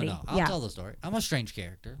anybody. No. I'll tell the story. I'm a strange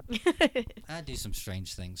character. I do some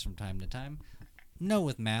strange things from time to time. No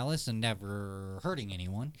with malice and never hurting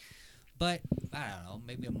anyone. But, I don't know,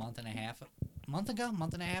 maybe a month and a half ago,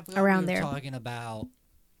 around we were there. talking about...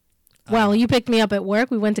 Well, you picked me up at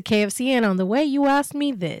work. We went to KFC, and on the way, you asked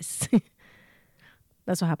me this.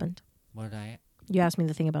 That's what happened. What did I... You asked me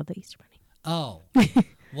the thing about the Easter Bunny. Oh.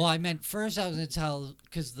 Well, I meant first I was going to tell,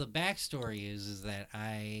 because the backstory is that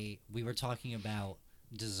we were talking about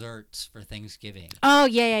desserts for Thanksgiving. Oh,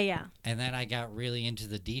 yeah. And then I got really into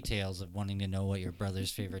the details of wanting to know what your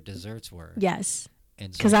brother's favorite desserts were. Yes.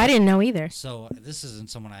 Because I didn't know either. So this isn't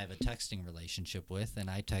someone I have a texting relationship with, and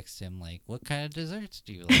I text him, like, what kind of desserts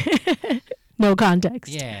do you like? No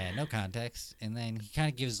context. Yeah, no context. And then he kind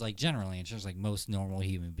of gives, like, general answers, like most normal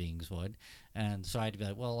human beings would. And so I'd be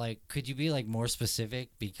like, well, like, could you be, like, more specific?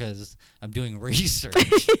 Because I'm doing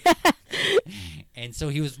research. And so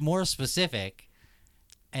he was more specific.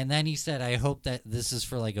 And then he said, I hope that this is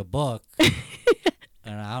for, like, a book.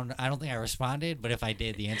 And I don't think I responded, but if I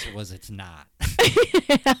did, the answer was it's not.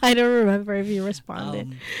 I don't remember if you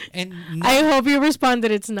responded. I hope you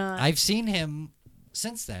responded it's not. I've seen him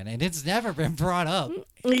since then, and it's never been brought up.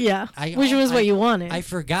 Yeah, which was what you wanted. I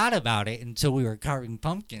forgot about it until we were carving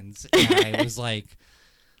pumpkins, and I was like,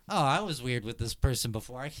 oh, I was weird with this person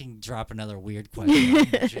before. I can drop another weird question,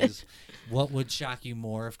 which is, what would shock you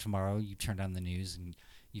more if tomorrow you turned on the news and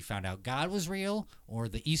you found out God was real, or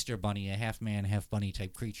the Easter Bunny, a half-man, half-bunny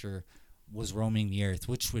type creature, was roaming the earth?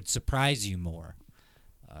 Which would surprise you more?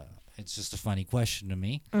 It's just a funny question to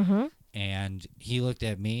me. Mm-hmm. And he looked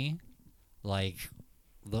at me like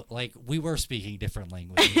we were speaking different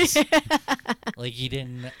languages. Like he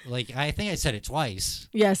didn't, like, I think I said it twice.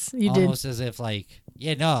 Yes, you did. Almost as if like,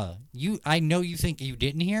 yeah, no, I know you think you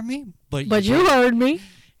didn't hear me, but you heard me.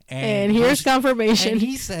 And here's confirmation. And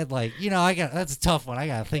he said, like, that's a tough one. I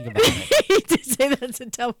got to think about it. He did say that's a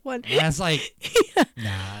tough one. And I was like,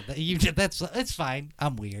 nah, that's fine.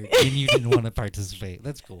 I'm weird. And you didn't want to participate.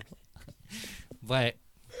 That's cool. But,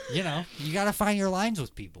 you got to find your lines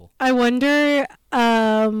with people. I wonder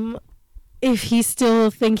if he's still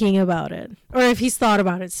thinking about it or if he's thought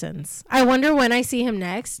about it since. I wonder when I see him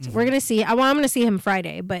next. Mm-hmm. We're going to see, I'm going to see him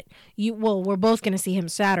Friday, but we're both going to see him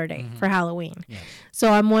Saturday for Halloween. Yes.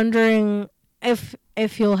 So I'm wondering if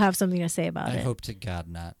he'll have something to say about it. I hope to God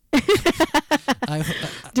not.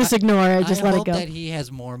 Just ignore it. Just let it go. I hope that he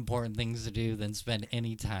has more important things to do than spend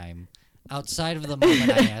any time outside of the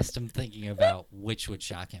moment I asked him, thinking about which would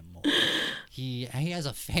shock him more. He has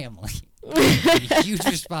a family. Huge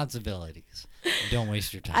responsibilities. Don't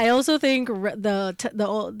waste your time. I also think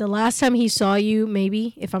the last time he saw you,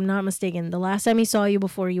 maybe, if I'm not mistaken, the last time he saw you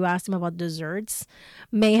before you asked him about desserts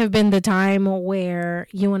may have been the time where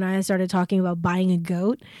you and I started talking about buying a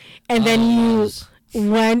goat. And then you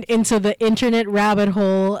went into the internet rabbit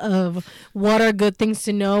hole of what are good things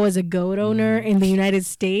to know as a goat owner in the United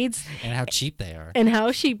States. And how cheap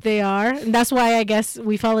they are. And that's why I guess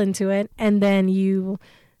we fell into it. And then you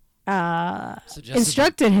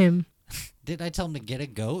instructed him. Did I tell him to get a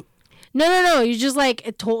goat? No. You just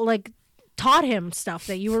taught him stuff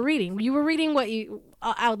that you were reading. You were reading what you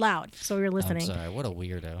out loud, so we were listening. I'm sorry, what a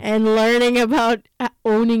weirdo. And learning about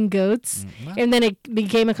owning goats. Mm-hmm. And then it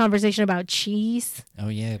became a conversation about cheese. Oh,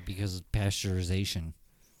 yeah, because of pasteurization.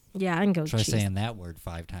 Yeah, and goat cheese. Try saying that word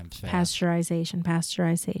 5 times fast. Pasteurization.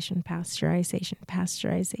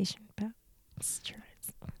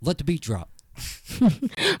 Let the beat drop.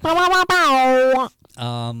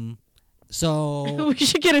 So we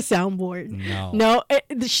should get a soundboard. No,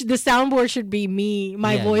 the soundboard should be me,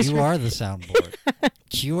 my voice. You are the soundboard.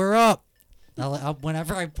 Cue her up.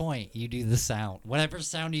 Whenever I point, you do the sound. Whatever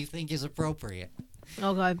sound you think is appropriate.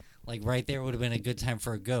 Okay. Like right there would have been a good time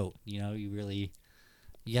for a goat. You know, you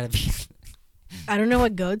gotta be. I don't know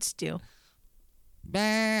what goats do.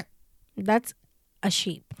 Bah. That's a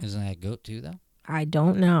sheep. Isn't that a goat too, though? I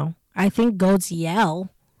don't know. I think goats yell.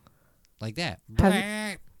 Like that.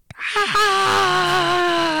 Have-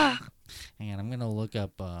 Hang on, I'm gonna look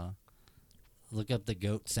up the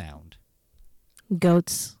goat sound.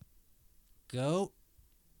 Goats. Goat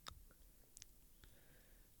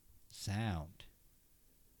sound.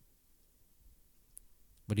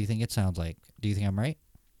 What do you think it sounds like? Do you think I'm right?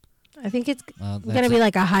 I think it's That's gonna be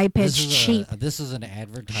like a high pitched sheep. This is an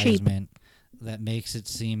advertisement that makes it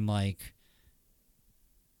seem like.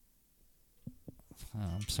 Oh,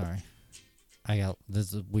 I'm sorry.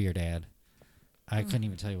 This is a weird ad. I couldn't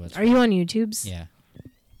even tell you what's. Are you on YouTube's? Yeah.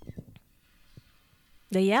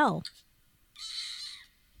 They yell.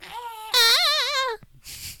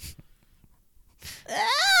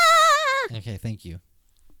 Okay, thank you.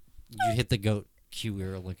 You hit the goat cue we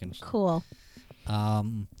were looking for. Cool.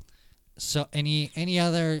 So any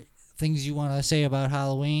other things you want to say about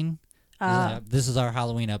Halloween? This is our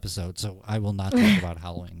Halloween episode, so I will not talk about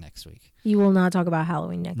Halloween next week. You will not talk about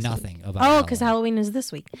Halloween next week. Nothing about. Oh, because Halloween is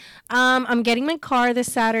this week. I'm getting my car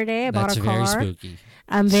this Saturday. I bought a car. That's very spooky.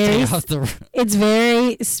 I'm very. It's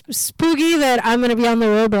very spooky that I'm gonna be on the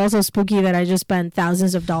road, but also spooky that I just spent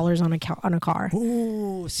thousands of dollars on a car.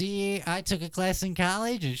 Ooh, see, I took a class in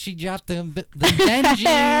college, and she dropped the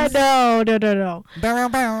Benjis. No. Bow,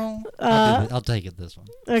 bow. I'll take it this one.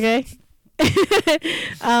 Okay.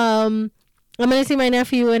 I'm gonna see my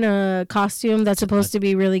nephew in a costume that's supposed to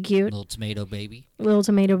be really cute. Little tomato baby. Little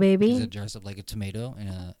tomato baby. He's gonna dress up like a tomato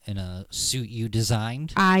in a suit you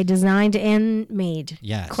designed. I designed and made.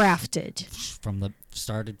 Yes. Crafted.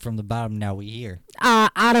 Started from the bottom. Now we here.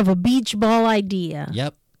 Out of a beach ball idea.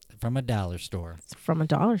 Yep. From a dollar store. From a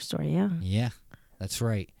dollar store, yeah. Yeah, that's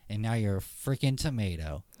right. And now you're a freaking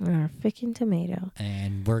tomato. We're a freaking tomato.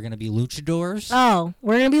 And we're gonna be luchadors. Oh,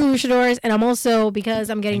 we're gonna be luchadors, and I'm also because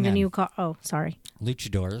I'm getting the new car. Oh, sorry.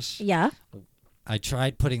 Luchadors. Yeah. I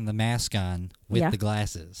tried putting the mask on with the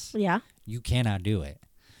glasses. Yeah. You cannot do it.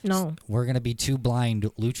 No. We're gonna be two blind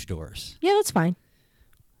luchadors. Yeah, that's fine.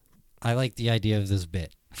 I like the idea of this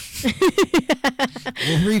bit.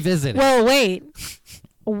 We'll revisit it. Well, wait.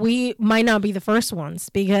 We might not be the first ones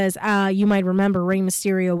because you might remember Rey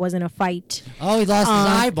Mysterio was in a fight. Oh, he lost his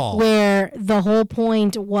eyeball. Where the whole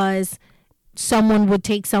point was someone would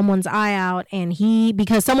take someone's eye out, and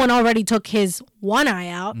because someone already took his one eye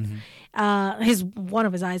out, one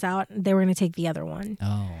of his eyes out, they were going to take the other one.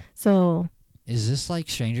 Oh. So. Is this like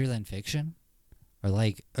Stranger Than Fiction? Or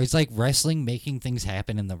it's like wrestling making things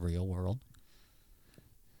happen in the real world?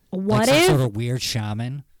 What like if? some sort of weird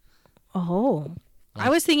shaman? Oh. I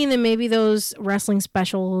was thinking that maybe those wrestling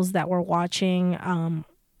specials that we're watching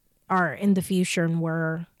are in the future and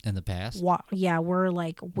we're... In the past? We're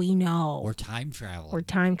like, we know. We're time travelers. We're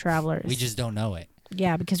time travelers. We just don't know it.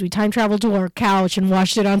 Yeah, because we time traveled to our couch and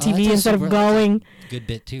watched it on TV instead of going. Good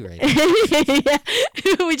bit too, right? Yeah,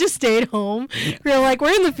 we just stayed home. We were like,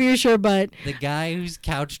 we're in the future, but the guy whose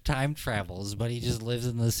couch time travels, but he just lives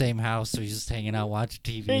in the same house, so he's just hanging out watching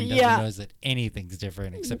TV and doesn't know that anything's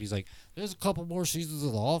different. Except he's like, there's a couple more seasons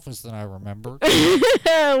of The Office than I remember.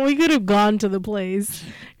 We could have gone to the place.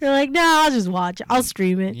 You're like, no, I'll just watch it. I'll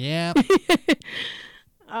stream it. Yeah.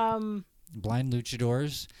 Blind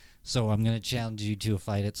luchadors. So I'm gonna challenge you to a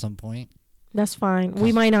fight at some point. That's fine.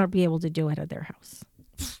 We might not be able to do it at their house.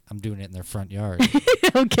 I'm doing it in their front yard.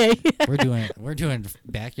 Okay. We're doing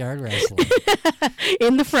backyard wrestling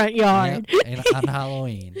in the front yard. Yep, and on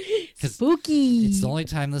Halloween. Spooky. It's the only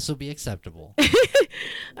time this will be acceptable.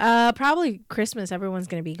 Probably Christmas. Everyone's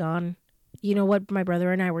gonna be gone. You know what my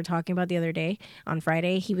brother and I were talking about the other day on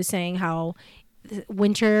Friday? He was saying how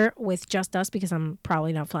winter with just us, because I'm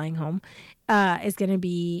probably not flying home,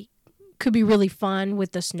 could be really fun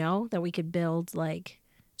with the snow, that we could build like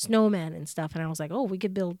snowmen and stuff. And I was like, oh, we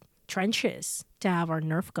could build trenches to have our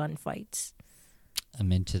Nerf gun fights.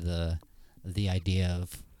 I'm into the idea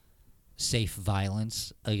of safe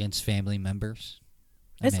violence against family members.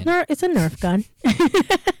 It's a Nerf gun.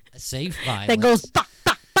 Safe violence. That goes...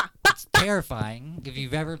 It's terrifying. If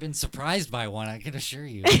you've ever been surprised by one, I can assure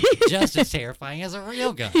you, just as terrifying as a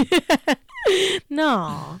real gun.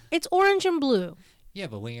 No, it's orange and blue. Yeah,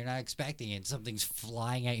 but when you're not expecting it, something's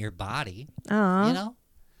flying at your body. You I know?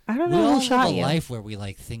 don't know who shot you. We all live a life where we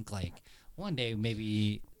think one day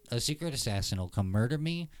maybe a secret assassin will come murder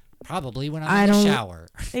me, Probably when I'm in the shower.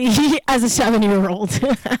 As a 7-year-old,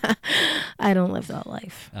 I don't live that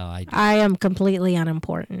life. Oh, I do. I am completely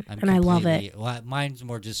unimportant, and I love it. Well, mine's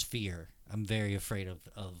more just fear. I'm very afraid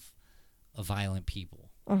of violent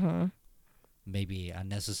people. Mm-hmm. Maybe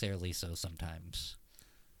unnecessarily so sometimes.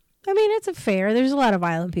 I mean, it's fair. There's a lot of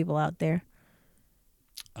violent people out there.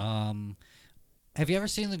 Have you ever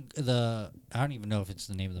seen the I don't even know if it's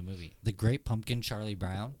the name of the movie, The Great Pumpkin, Charlie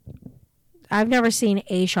Brown? I've never seen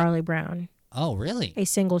a Charlie Brown. Oh, really? A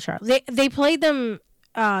single Charlie. They played them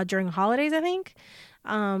during holidays, I think.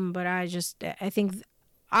 But I think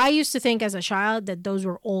I used to think as a child that those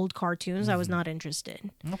were old cartoons. I was not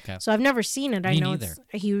interested. Okay. So I've never seen it. I know neither. It's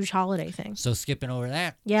a huge holiday thing. So skipping over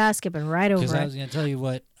that. Yeah, skipping right over it. Because I was going to tell you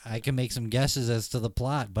what, I can make some guesses as to the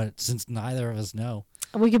plot, but since neither of us know.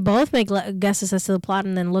 We could both make guesses as to the plot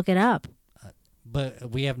and then look it up.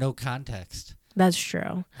 But we have no context. That's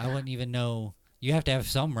true. I wouldn't even know. You have to have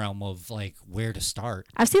some realm of like where to start.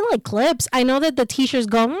 I've seen like clips. I know that the teachers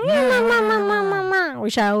go,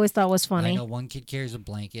 which I always thought was funny. I know one kid carries a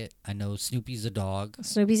blanket. I know Snoopy's a dog.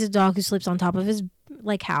 Snoopy's a dog who sleeps on top of his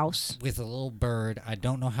like house with a little bird. I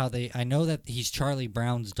don't know how I know that he's Charlie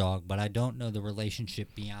Brown's dog, but I don't know the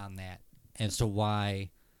relationship beyond that as to why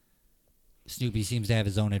Snoopy seems to have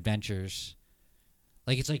his own adventures.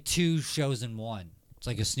 Like it's like 2 shows in one. It's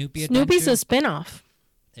like a Snoopy adventure. Snoopy's a spinoff.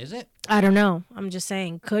 Is it? I don't know. I'm just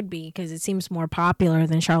saying could be because it seems more popular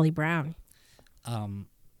than Charlie Brown.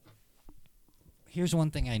 Here's one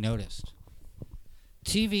thing I noticed.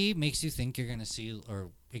 TV makes you think you're going to see or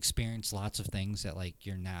experience lots of things that like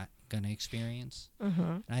you're not going to experience. Mm-hmm.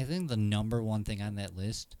 And I think the number one thing on that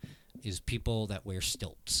list is people that wear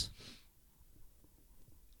stilts.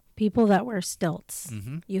 People that wear stilts.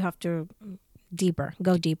 Mm-hmm. You have to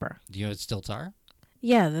go deeper. Do you know what stilts are?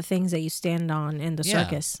 Yeah, the things that you stand on in the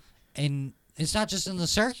circus. And it's not just in the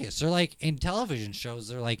circus. They're like in television shows.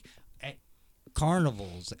 They're like at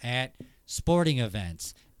carnivals, at sporting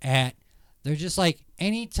events, they're just like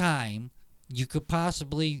anytime you could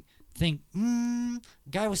possibly think,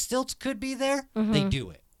 guy with stilts could be there, they do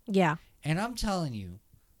it. Yeah. And I'm telling you,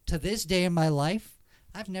 to this day in my life,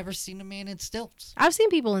 I've never seen a man in stilts. I've seen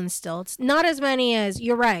people in stilts. Not as many as,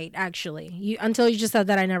 you're right, actually. Until you just said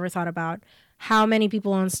that, I never thought about how many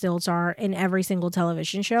people on stilts are in every single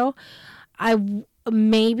television show.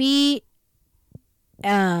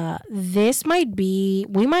 This might be,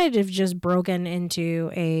 we might have just broken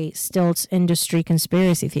into a stilts industry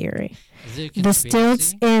conspiracy theory. Is it a conspiracy? The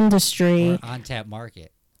stilts industry. Or on tap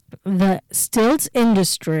market. The stilts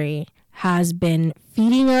industry has been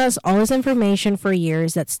feeding us all this information for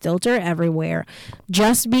years that stilts are everywhere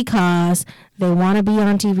just because they want to be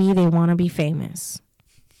on TV, they want to be famous.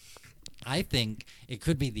 I think it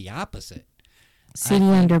could be the opposite. Seedy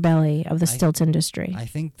underbelly of the stilts industry. I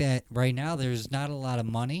think that right now there's not a lot of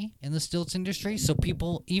money in the stilts industry, so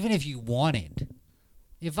people, even if you wanted,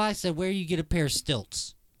 if I said, where you get a pair of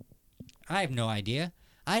stilts, I have no idea.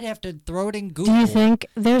 I'd have to throw it in Google. Do you think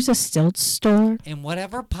there's a stilts store? And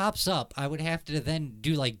whatever pops up, I would have to then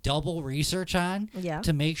do like double research on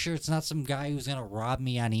to make sure it's not some guy who's going to rob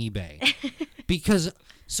me on eBay. Because,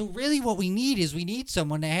 so really what we need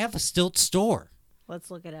someone to have a stilt store.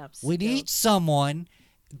 Let's look it up. We need someone,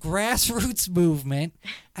 grassroots movement,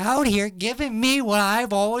 out here giving me what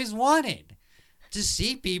I've always wanted. To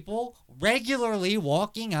see people regularly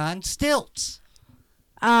walking on stilts.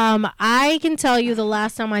 I can tell you the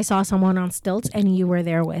last time I saw someone on stilts and you were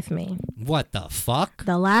there with me. What the fuck?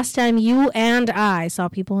 The last time you and I saw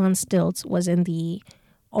people on stilts was in the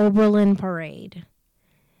Oberlin Parade.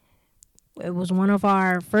 It was one of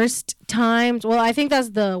our first times. Well, I think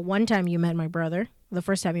that's the one time you met my brother. The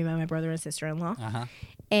first time you met my brother and sister-in-law. Uh-huh.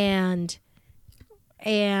 And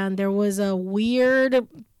there was a weird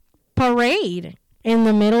parade in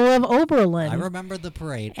the middle of Oberlin. I remember the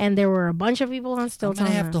parade. And there were a bunch of people on stilts. I'm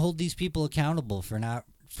going to have to hold these people accountable for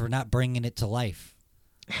not bringing it to life.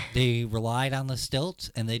 They relied on the stilts,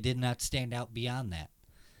 and they did not stand out beyond that.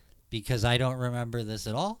 Because I don't remember this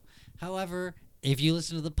at all. However, if you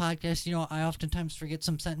listen to the podcast, you know, I oftentimes forget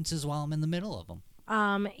some sentences while I'm in the middle of them.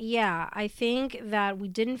 Yeah, I think that we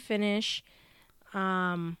didn't finish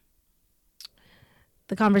the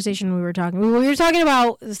conversation we were talking. We were talking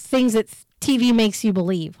about things that TV makes you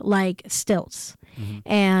believe, like stilts. Mm-hmm.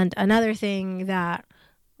 And another thing that,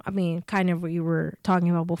 I mean, kind of what you were talking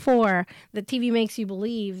about before, that TV makes you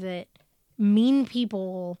believe that mean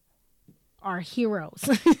people are heroes.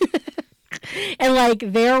 And like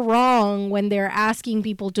they're wrong when they're asking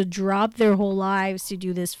people to drop their whole lives to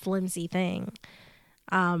do this flimsy thing.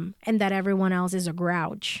 And that everyone else is a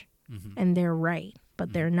grouch. Mm-hmm. And they're right.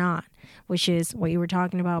 but they're not, which is what you were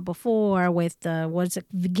talking about before with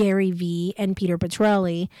Gary V and Peter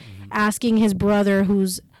Petrelli asking his brother,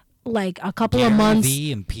 who's like a couple Gary of months.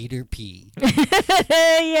 V and Peter P.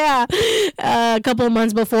 Yeah. A couple of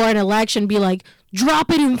months before an election, be like, drop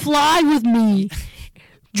it and fly with me.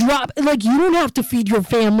 Like, you don't have to feed your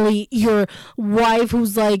family, your wife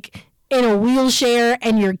who's like in a wheelchair,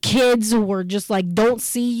 and your kids who are just like don't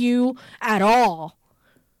see you at all.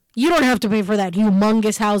 You don't have to pay for that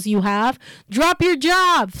humongous house you have. Drop your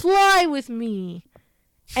job. Fly with me.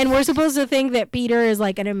 And we're supposed to think that Peter is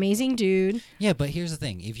like an amazing dude. Yeah, but here's the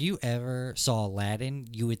thing. If you ever saw Aladdin,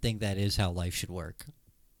 you would think that is how life should work.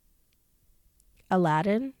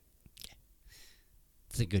 Aladdin?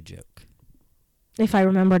 It's a good joke. If I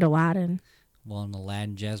remembered Aladdin. Well, in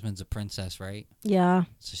Aladdin, Jasmine's a princess, right? Yeah.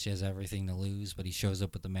 So she has everything to lose, but he shows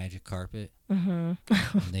up with the magic carpet. Mm-hmm.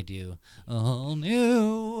 And they do a whole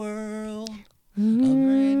new world. A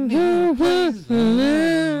brand new place.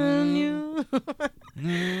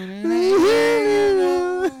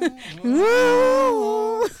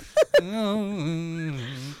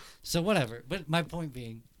 So whatever. But my point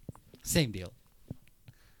being, same deal.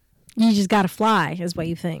 You just gotta fly, is what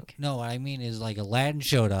you think. No, what I mean is like Aladdin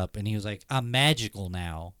showed up and he was like, I'm magical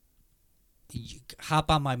now. You hop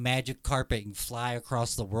on my magic carpet and fly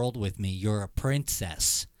across the world with me. You're a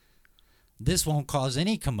princess. This won't cause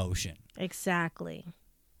any commotion. Exactly.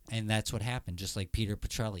 And that's what happened, just like Peter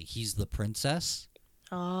Petrelli. He's the princess.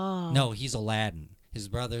 Oh. No, he's Aladdin. His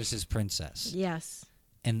brother's his princess. Yes.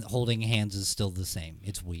 And holding hands is still the same.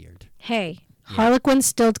 It's weird. Hey, Yeah. Harlequin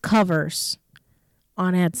still covers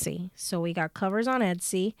on Etsy. So we got covers on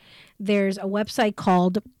Etsy. There's a website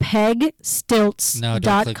called pegstilts.com. No,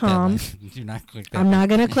 don't click that link. Do not click that I'm not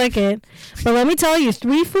going to click it. But let me tell you,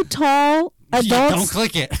 3 foot tall Yeah, don't adults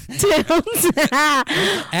click it. are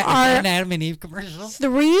An Adam and Eve commercial.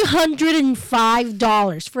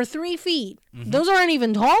 $305 for 3 feet. Those aren't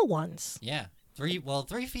even tall ones. Yeah. 3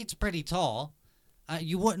 feet's pretty tall.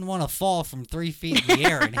 You wouldn't want to fall from 3 feet in the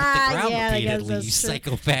air and hit the ground Yeah, I guess repeatedly, you that's true.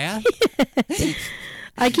 psychopath.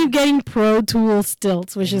 I keep getting Pro Tool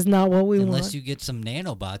stilts, which is not what we Unless want. you get some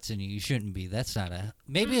nanobots in you shouldn't be. That's not a.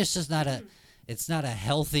 Maybe it's just not a. It's not a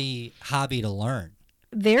healthy hobby to learn.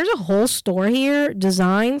 There's a whole store here,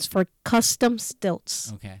 designs for custom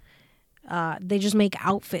stilts. Okay. They just make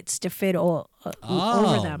outfits to fit over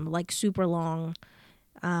them, like super long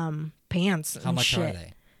pants. How and much shit. are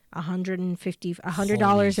they?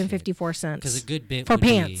 $100.54. Because a good bit for would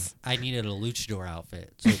pants. be, I needed a luchador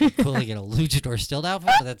outfit. So it'd be cool to get a luchador stilt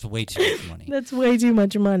outfit, but that's way too much money. That's way too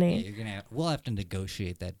much Yeah, money. we'll have to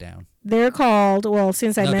negotiate that down. They're called, well,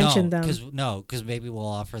 since I mentioned them. Because maybe we'll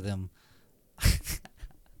offer them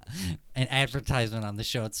an advertisement on the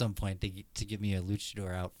show at some point to give me a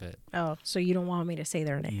luchador outfit. Oh, so you don't want me to say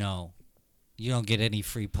their name? No. You don't get any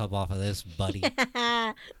free pub off of this, buddy.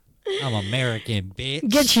 I'm American, bitch.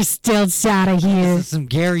 Get your stilts out of here. This is some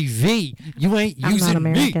Gary V. You ain't I'm using not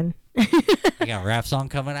American. me. I got a rap song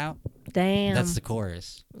coming out. Damn. That's the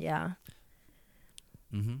chorus. Yeah.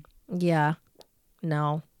 Mm-hmm. Yeah.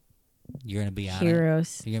 No. You're gonna be on it.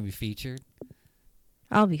 Heroes. You're gonna be featured.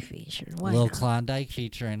 I'll be featured. Why Lil not? Klondike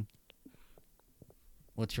featuring.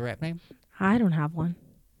 What's your rap name? I don't have one.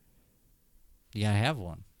 You gotta have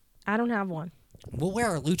one. I don't have one. We'll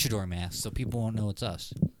wear a luchador mask so people won't know it's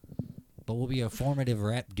us. But we'll be a formative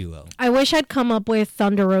rap duo. I wish I'd come up with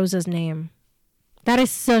Thunder Rosa's name. That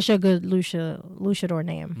is such a good luchador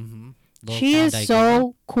name. Mm-hmm. She is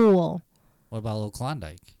so cool. What about Lil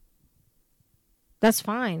Klondike? That's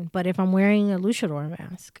fine, but if I'm wearing a luchador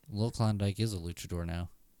mask, Lil Klondike is a luchador now.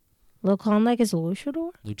 Lil Klondike is a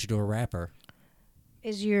luchador? Luchador rapper.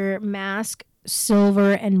 Is your mask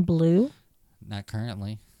silver and blue? Not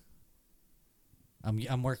currently.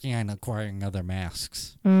 I'm working on acquiring other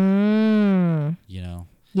masks. Mm. You know,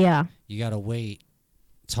 Yeah. you gotta wait.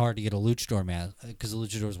 It's hard to get a luchador mask because the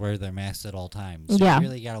luchadors wear their masks at all times. So Yeah. you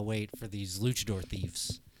really gotta wait for these luchador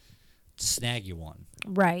thieves to snag you one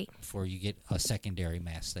Right. before you get a secondary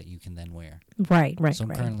mask that you can then wear. Right. So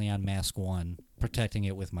I'm currently on mask 1, protecting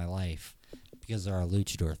it with my life because there are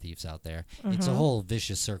luchador thieves out there. It's a whole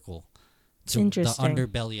vicious circle. So the Interesting.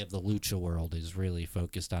 underbelly of the lucha world is really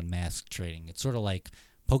focused on mask trading. It's sort of like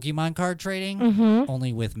Pokemon card trading,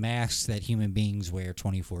 only with masks that human beings wear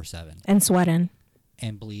 24/7 And sweating.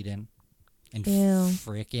 and bleed in and Ew.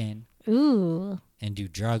 frick in Ooh. and do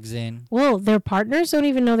drugs in. Well, their partners don't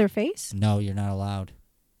even know their face, No, you're not allowed.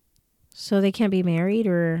 so they can't be married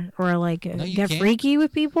or like No, you get can't. freaky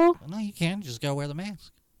with people Well, no, you can. Just gotta wear the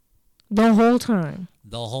mask. the whole time.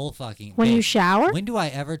 The whole fucking When you Hey, shower? When do I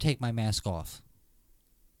ever take my mask off?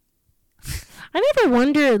 I never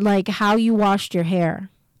wondered, like, how you washed your hair.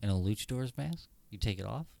 In a luchador's mask? You take it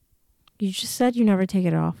off? You just said you never take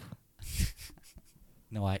it off.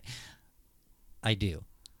 No, I do.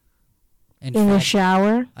 In the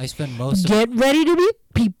shower? I spend most Get ready to be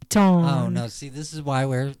peeped on. Oh, no. See, this is why I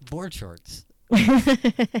wear board shorts. You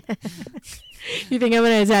think I'm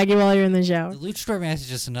going to attack you while you're in the shower? The luchador mask is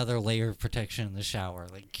just another layer of protection in the shower.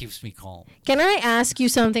 Like, keeps me calm. Can I ask you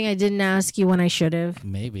something I didn't ask you when I should have?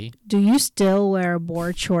 Maybe. Do you still wear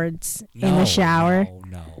board shorts in the shower?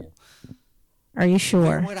 No. Are you sure?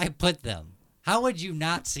 Where would I put them? How would you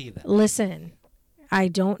not see them? Listen, I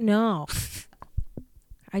don't know.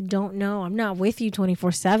 I don't know. I'm not with you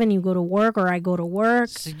 24/7. You go to work or I go to work.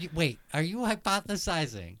 So wait, are you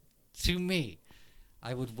hypothesizing to me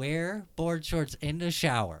I would wear board shorts in the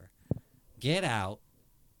shower, get out,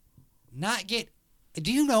 not get...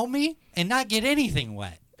 Do you know me? And not get anything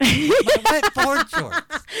wet. My wet board shorts.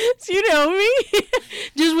 So you know me?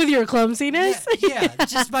 Just with your clumsiness? Yeah,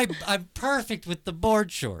 just I'm perfect with the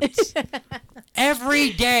board shorts. Every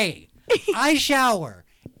day. I shower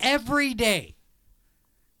every day.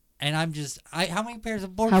 And I'm just... how many pairs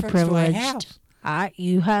of board shorts do I have?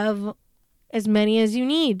 You have as many as you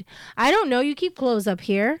need. I don't know. You keep clothes up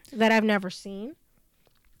here that I've never seen.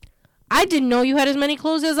 I didn't know you had as many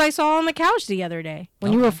clothes as I saw on the couch the other day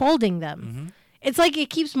when you were folding them. Mm-hmm. It's like it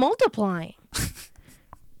keeps multiplying. It's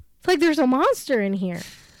like there's a monster in here.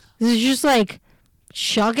 This is just like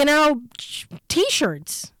shucking out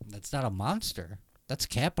T-shirts. That's not a monster. That's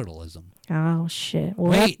capitalism. Oh, shit.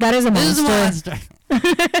 Well, wait, that is a monster. This is a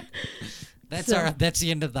monster. That's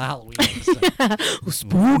the end of the Halloween episode.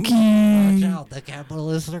 Spooky. Watch out. The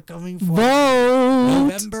capitalists are coming for Vote.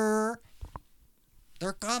 November.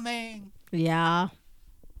 They're coming. Yeah.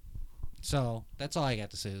 So, that's all I got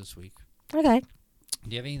to say this week. Okay. Do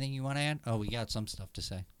you have anything you want to add? Oh, we got some stuff to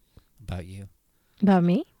say about you. About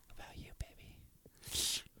me? About you, baby.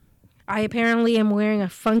 I apparently am wearing a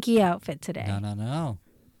funky outfit today. No.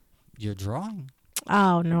 You're drawing.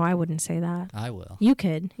 Oh, no, I wouldn't say that. I will. You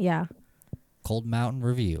could, yeah. Cold Mountain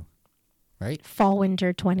Review, right?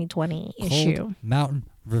 Fall-winter 2020 issue. Cold Mountain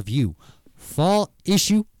Review. Fall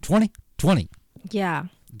issue 2020. Yeah.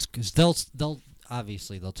 Because they'll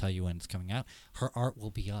obviously they'll tell you when it's coming out. Her art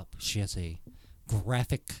will be up. She has a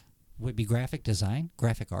graphic design,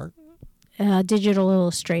 graphic art. Digital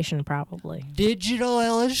illustration, probably. Digital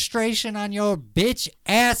illustration on your bitch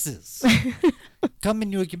asses.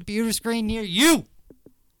 Coming to a computer screen near you.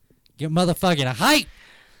 Get motherfucking hype.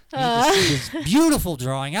 This beautiful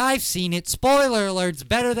drawing. I've seen it. Spoiler alerts,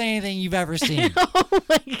 better than anything you've ever seen. Oh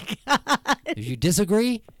my God. If you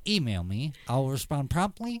disagree, email me. I'll respond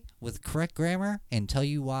promptly with correct grammar and tell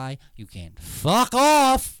you why you can fuck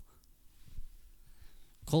off.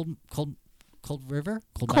 Cold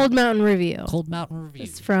Mountain Review. Cold Mountain Review.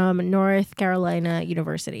 It's from North Carolina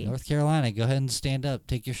University. North Carolina. Go ahead and stand up.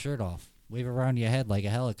 Take your shirt off. Wave around your head like a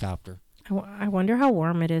helicopter. I wonder how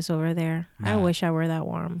warm it is over there. Nah, I wish I were that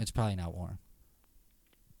warm. It's probably not warm.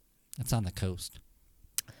 It's on the coast.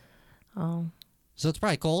 Oh. So it's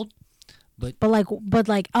probably cold. But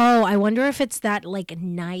I wonder if it's that like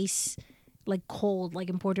nice, like cold, like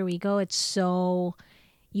in Puerto Rico. It's so,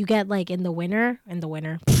 you get like in the winter,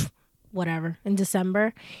 whatever, in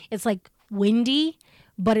December, it's like windy,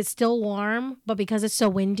 but it's still warm. But because it's so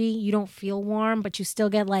windy, you don't feel warm, but you still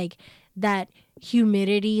get like that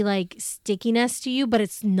humidity, like stickiness to you, but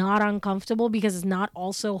it's not uncomfortable because it's not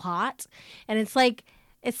also hot. And it's like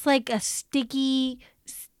a sticky,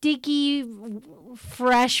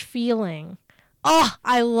 fresh feeling. Oh,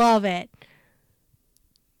 I love it.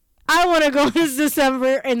 I want to go this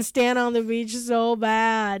December and stand on the beach so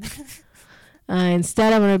bad.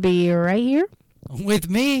 Instead, I'm going to be right here. With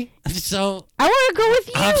me. So I want to go with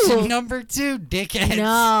you. Option number 2, dickheads.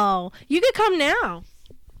 No. You could come now.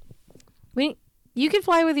 You can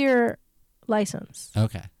fly with your license.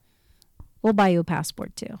 Okay. We'll buy you a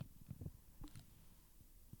passport, too.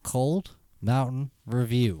 Cold Mountain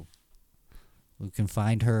Review. We can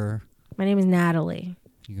find her. My name is Natalie.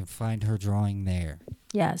 You can find her drawing there.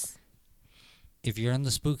 Yes. If you're in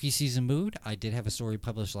the spooky season mood, I did have a story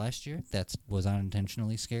published last year that was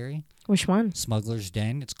unintentionally scary. Which one? Smuggler's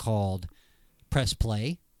Den. It's called Press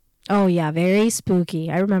Play. Oh, yeah. Very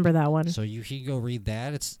spooky. I remember that one. So you can go read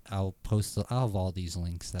that. I'll have all these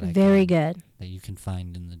links that Very good. That you can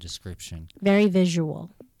find in the description. Very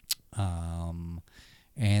visual.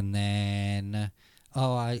 And then,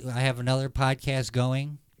 I have another podcast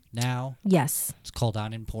going now. Yes. It's called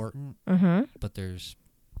Unimportant. Mm-hmm. But there's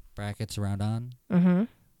brackets around on. Mm-hmm.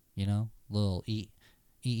 You know, little E.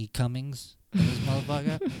 Cummings in this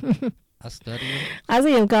motherfucker. I study it. I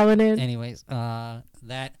see him coming in. Anyways,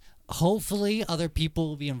 that hopefully other people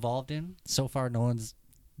will be involved in. So far, no one's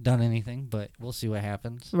done anything, but we'll see what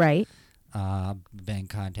happens. Right. Been in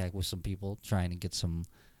contact with some people trying to get some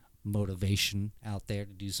motivation out there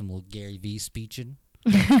to do some little Gary V speeching.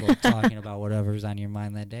 Talking about whatever's on your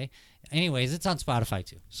mind that day. Anyways, it's on Spotify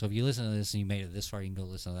too. So if you listen to this and you made it this far, you can go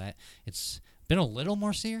listen to that. It's been a little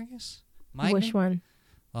more serious. Which one?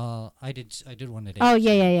 I did one today. Oh,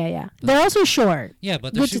 yeah. They're also short. Yeah,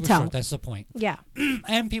 but they're Good to super tell. short. That's the point. Yeah.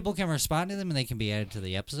 And people can respond to them, and they can be added to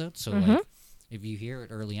the episode. So Mm-hmm. like, if you hear it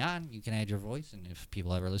early on, you can add your voice, and if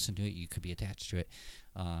people ever listen to it, you could be attached to it.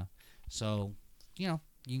 So you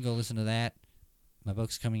can go listen to that. My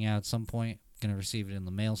book's coming out at some point. Gonna receive it in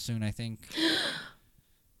the mail soon, I think.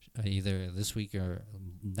 Either this week or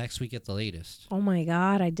next week at the latest. Oh my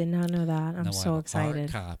God, I did not know that. I'm so excited.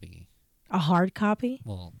 Hard copy. A hard copy?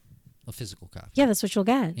 Well, a physical copy. Yeah, that's what you'll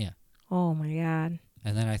get. Yeah. Oh my God.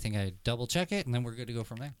 And then I think I double check it, and then we're good to go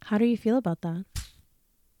from there. How do you feel about that?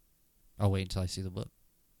 I'll wait until I see the book.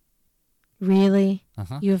 Really?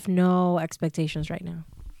 Uh-huh. You have no expectations right now?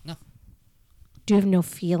 No. Do you have no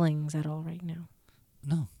feelings at all right now?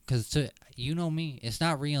 No, because you know me, it's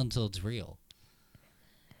not real until it's real.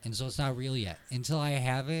 And so it's not real yet. Until I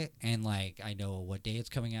have it and, like, I know what day it's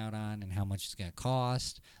coming out on and how much it's going to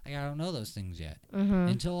cost. Like, I don't know those things yet. Mm-hmm.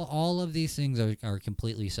 Until all of these things are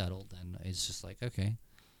completely settled, and it's just like, okay,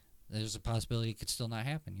 there's a possibility it could still not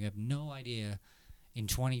happen. You have no idea in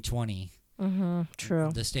 2020 Mm-hmm. True.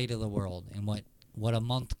 the state of the world and what a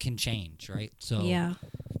month can change, right? So Yeah.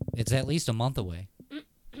 it's at least a month away.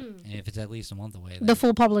 And if it's at least a month away, The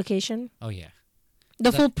full publication? oh, yeah.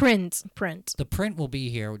 The full print. The print will be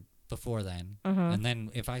here before then. Mm-hmm. And then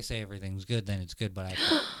if I say everything's good, then it's good. But I have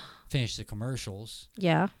to finish the commercials.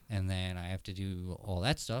 Yeah. And then I have to do all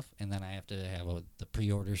that stuff. And then I have to have the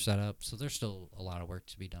pre-order set up. So there's still a lot of work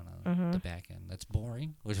to be done on the back end. That's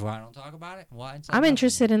boring, which is why I don't talk about it. I'm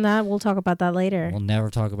interested in that. We'll talk about that later. We'll never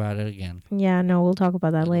talk about it again. Yeah, no, we'll talk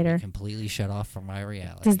about that It'll be later. completely shut off from my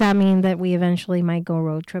reality. Does that mean that we eventually might go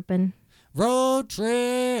road tripping? Road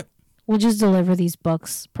trip! We'll just deliver these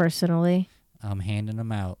books personally, I'm handing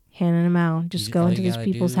them out. handing them out. Just You- go all into you these gotta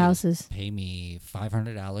people's do is houses. Pay me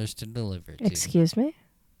 $500 to deliver it to. Excuse me?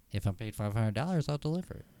 If I'm paid $500, I'll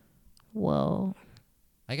deliver it. Whoa.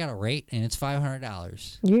 I got a rate, and it's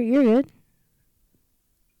 $500. You're good.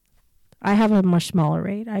 I have a much smaller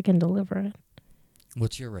rate. I can deliver it.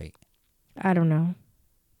 What's your rate? I don't know.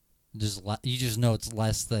 You just know it's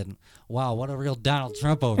less than. Wow, what a real Donald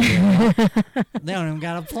Trump over here. They don't even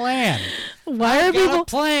got a plan. Why are I got people... a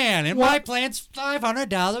plan, and What? my plan's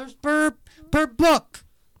 $500 per book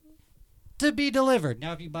to be delivered.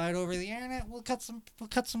 Now, if you buy it over the internet, we'll cut some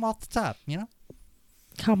off the top. You know.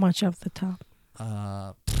 How much off the top?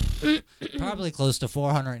 Probably close to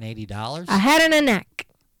 $480. A head and a neck.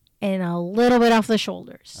 And a little bit off the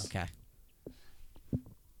shoulders. Okay.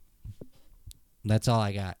 That's all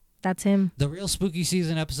I got. That's him. The real spooky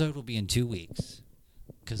season episode will be in 2 weeks,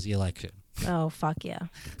 because the election. Oh, fuck yeah.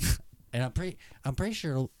 And I'm pretty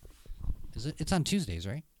sure it's on Tuesdays,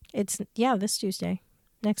 right? It's, this Tuesday.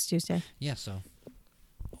 Next Tuesday. Yeah, so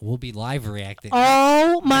we'll be live reacting.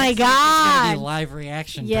 Oh, my It's gonna be God. live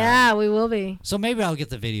reaction time. Yeah, we will be. So maybe I'll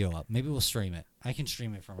get the video up. Maybe we'll stream it. I can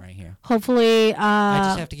stream it from right here. Hopefully, I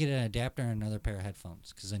just have to get an adapter and another pair of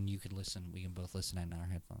headphones, because then you can listen. We can both listen on our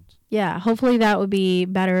headphones. yeah, hopefully that would be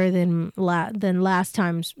better than last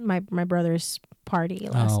time's my brother's party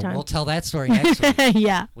last time. We'll tell that story next week.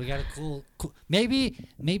 Yeah, We got a cool. Maybe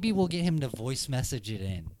we'll get him to voice message it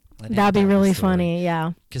in. that'd be really funny.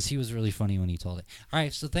 Yeah. Because he was really funny when he told it. All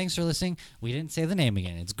right, so thanks for listening. We didn't say the name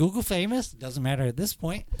again. It's Google Famous. Doesn't matter at this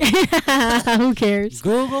point. Who cares?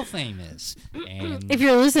 Google Famous. And If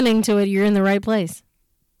you're listening to it, you're in the right place.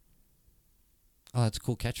 oh, that's a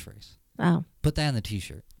cool catchphrase. Oh. Put that on the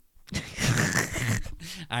T-shirt.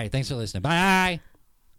 All right, thanks for listening. Bye.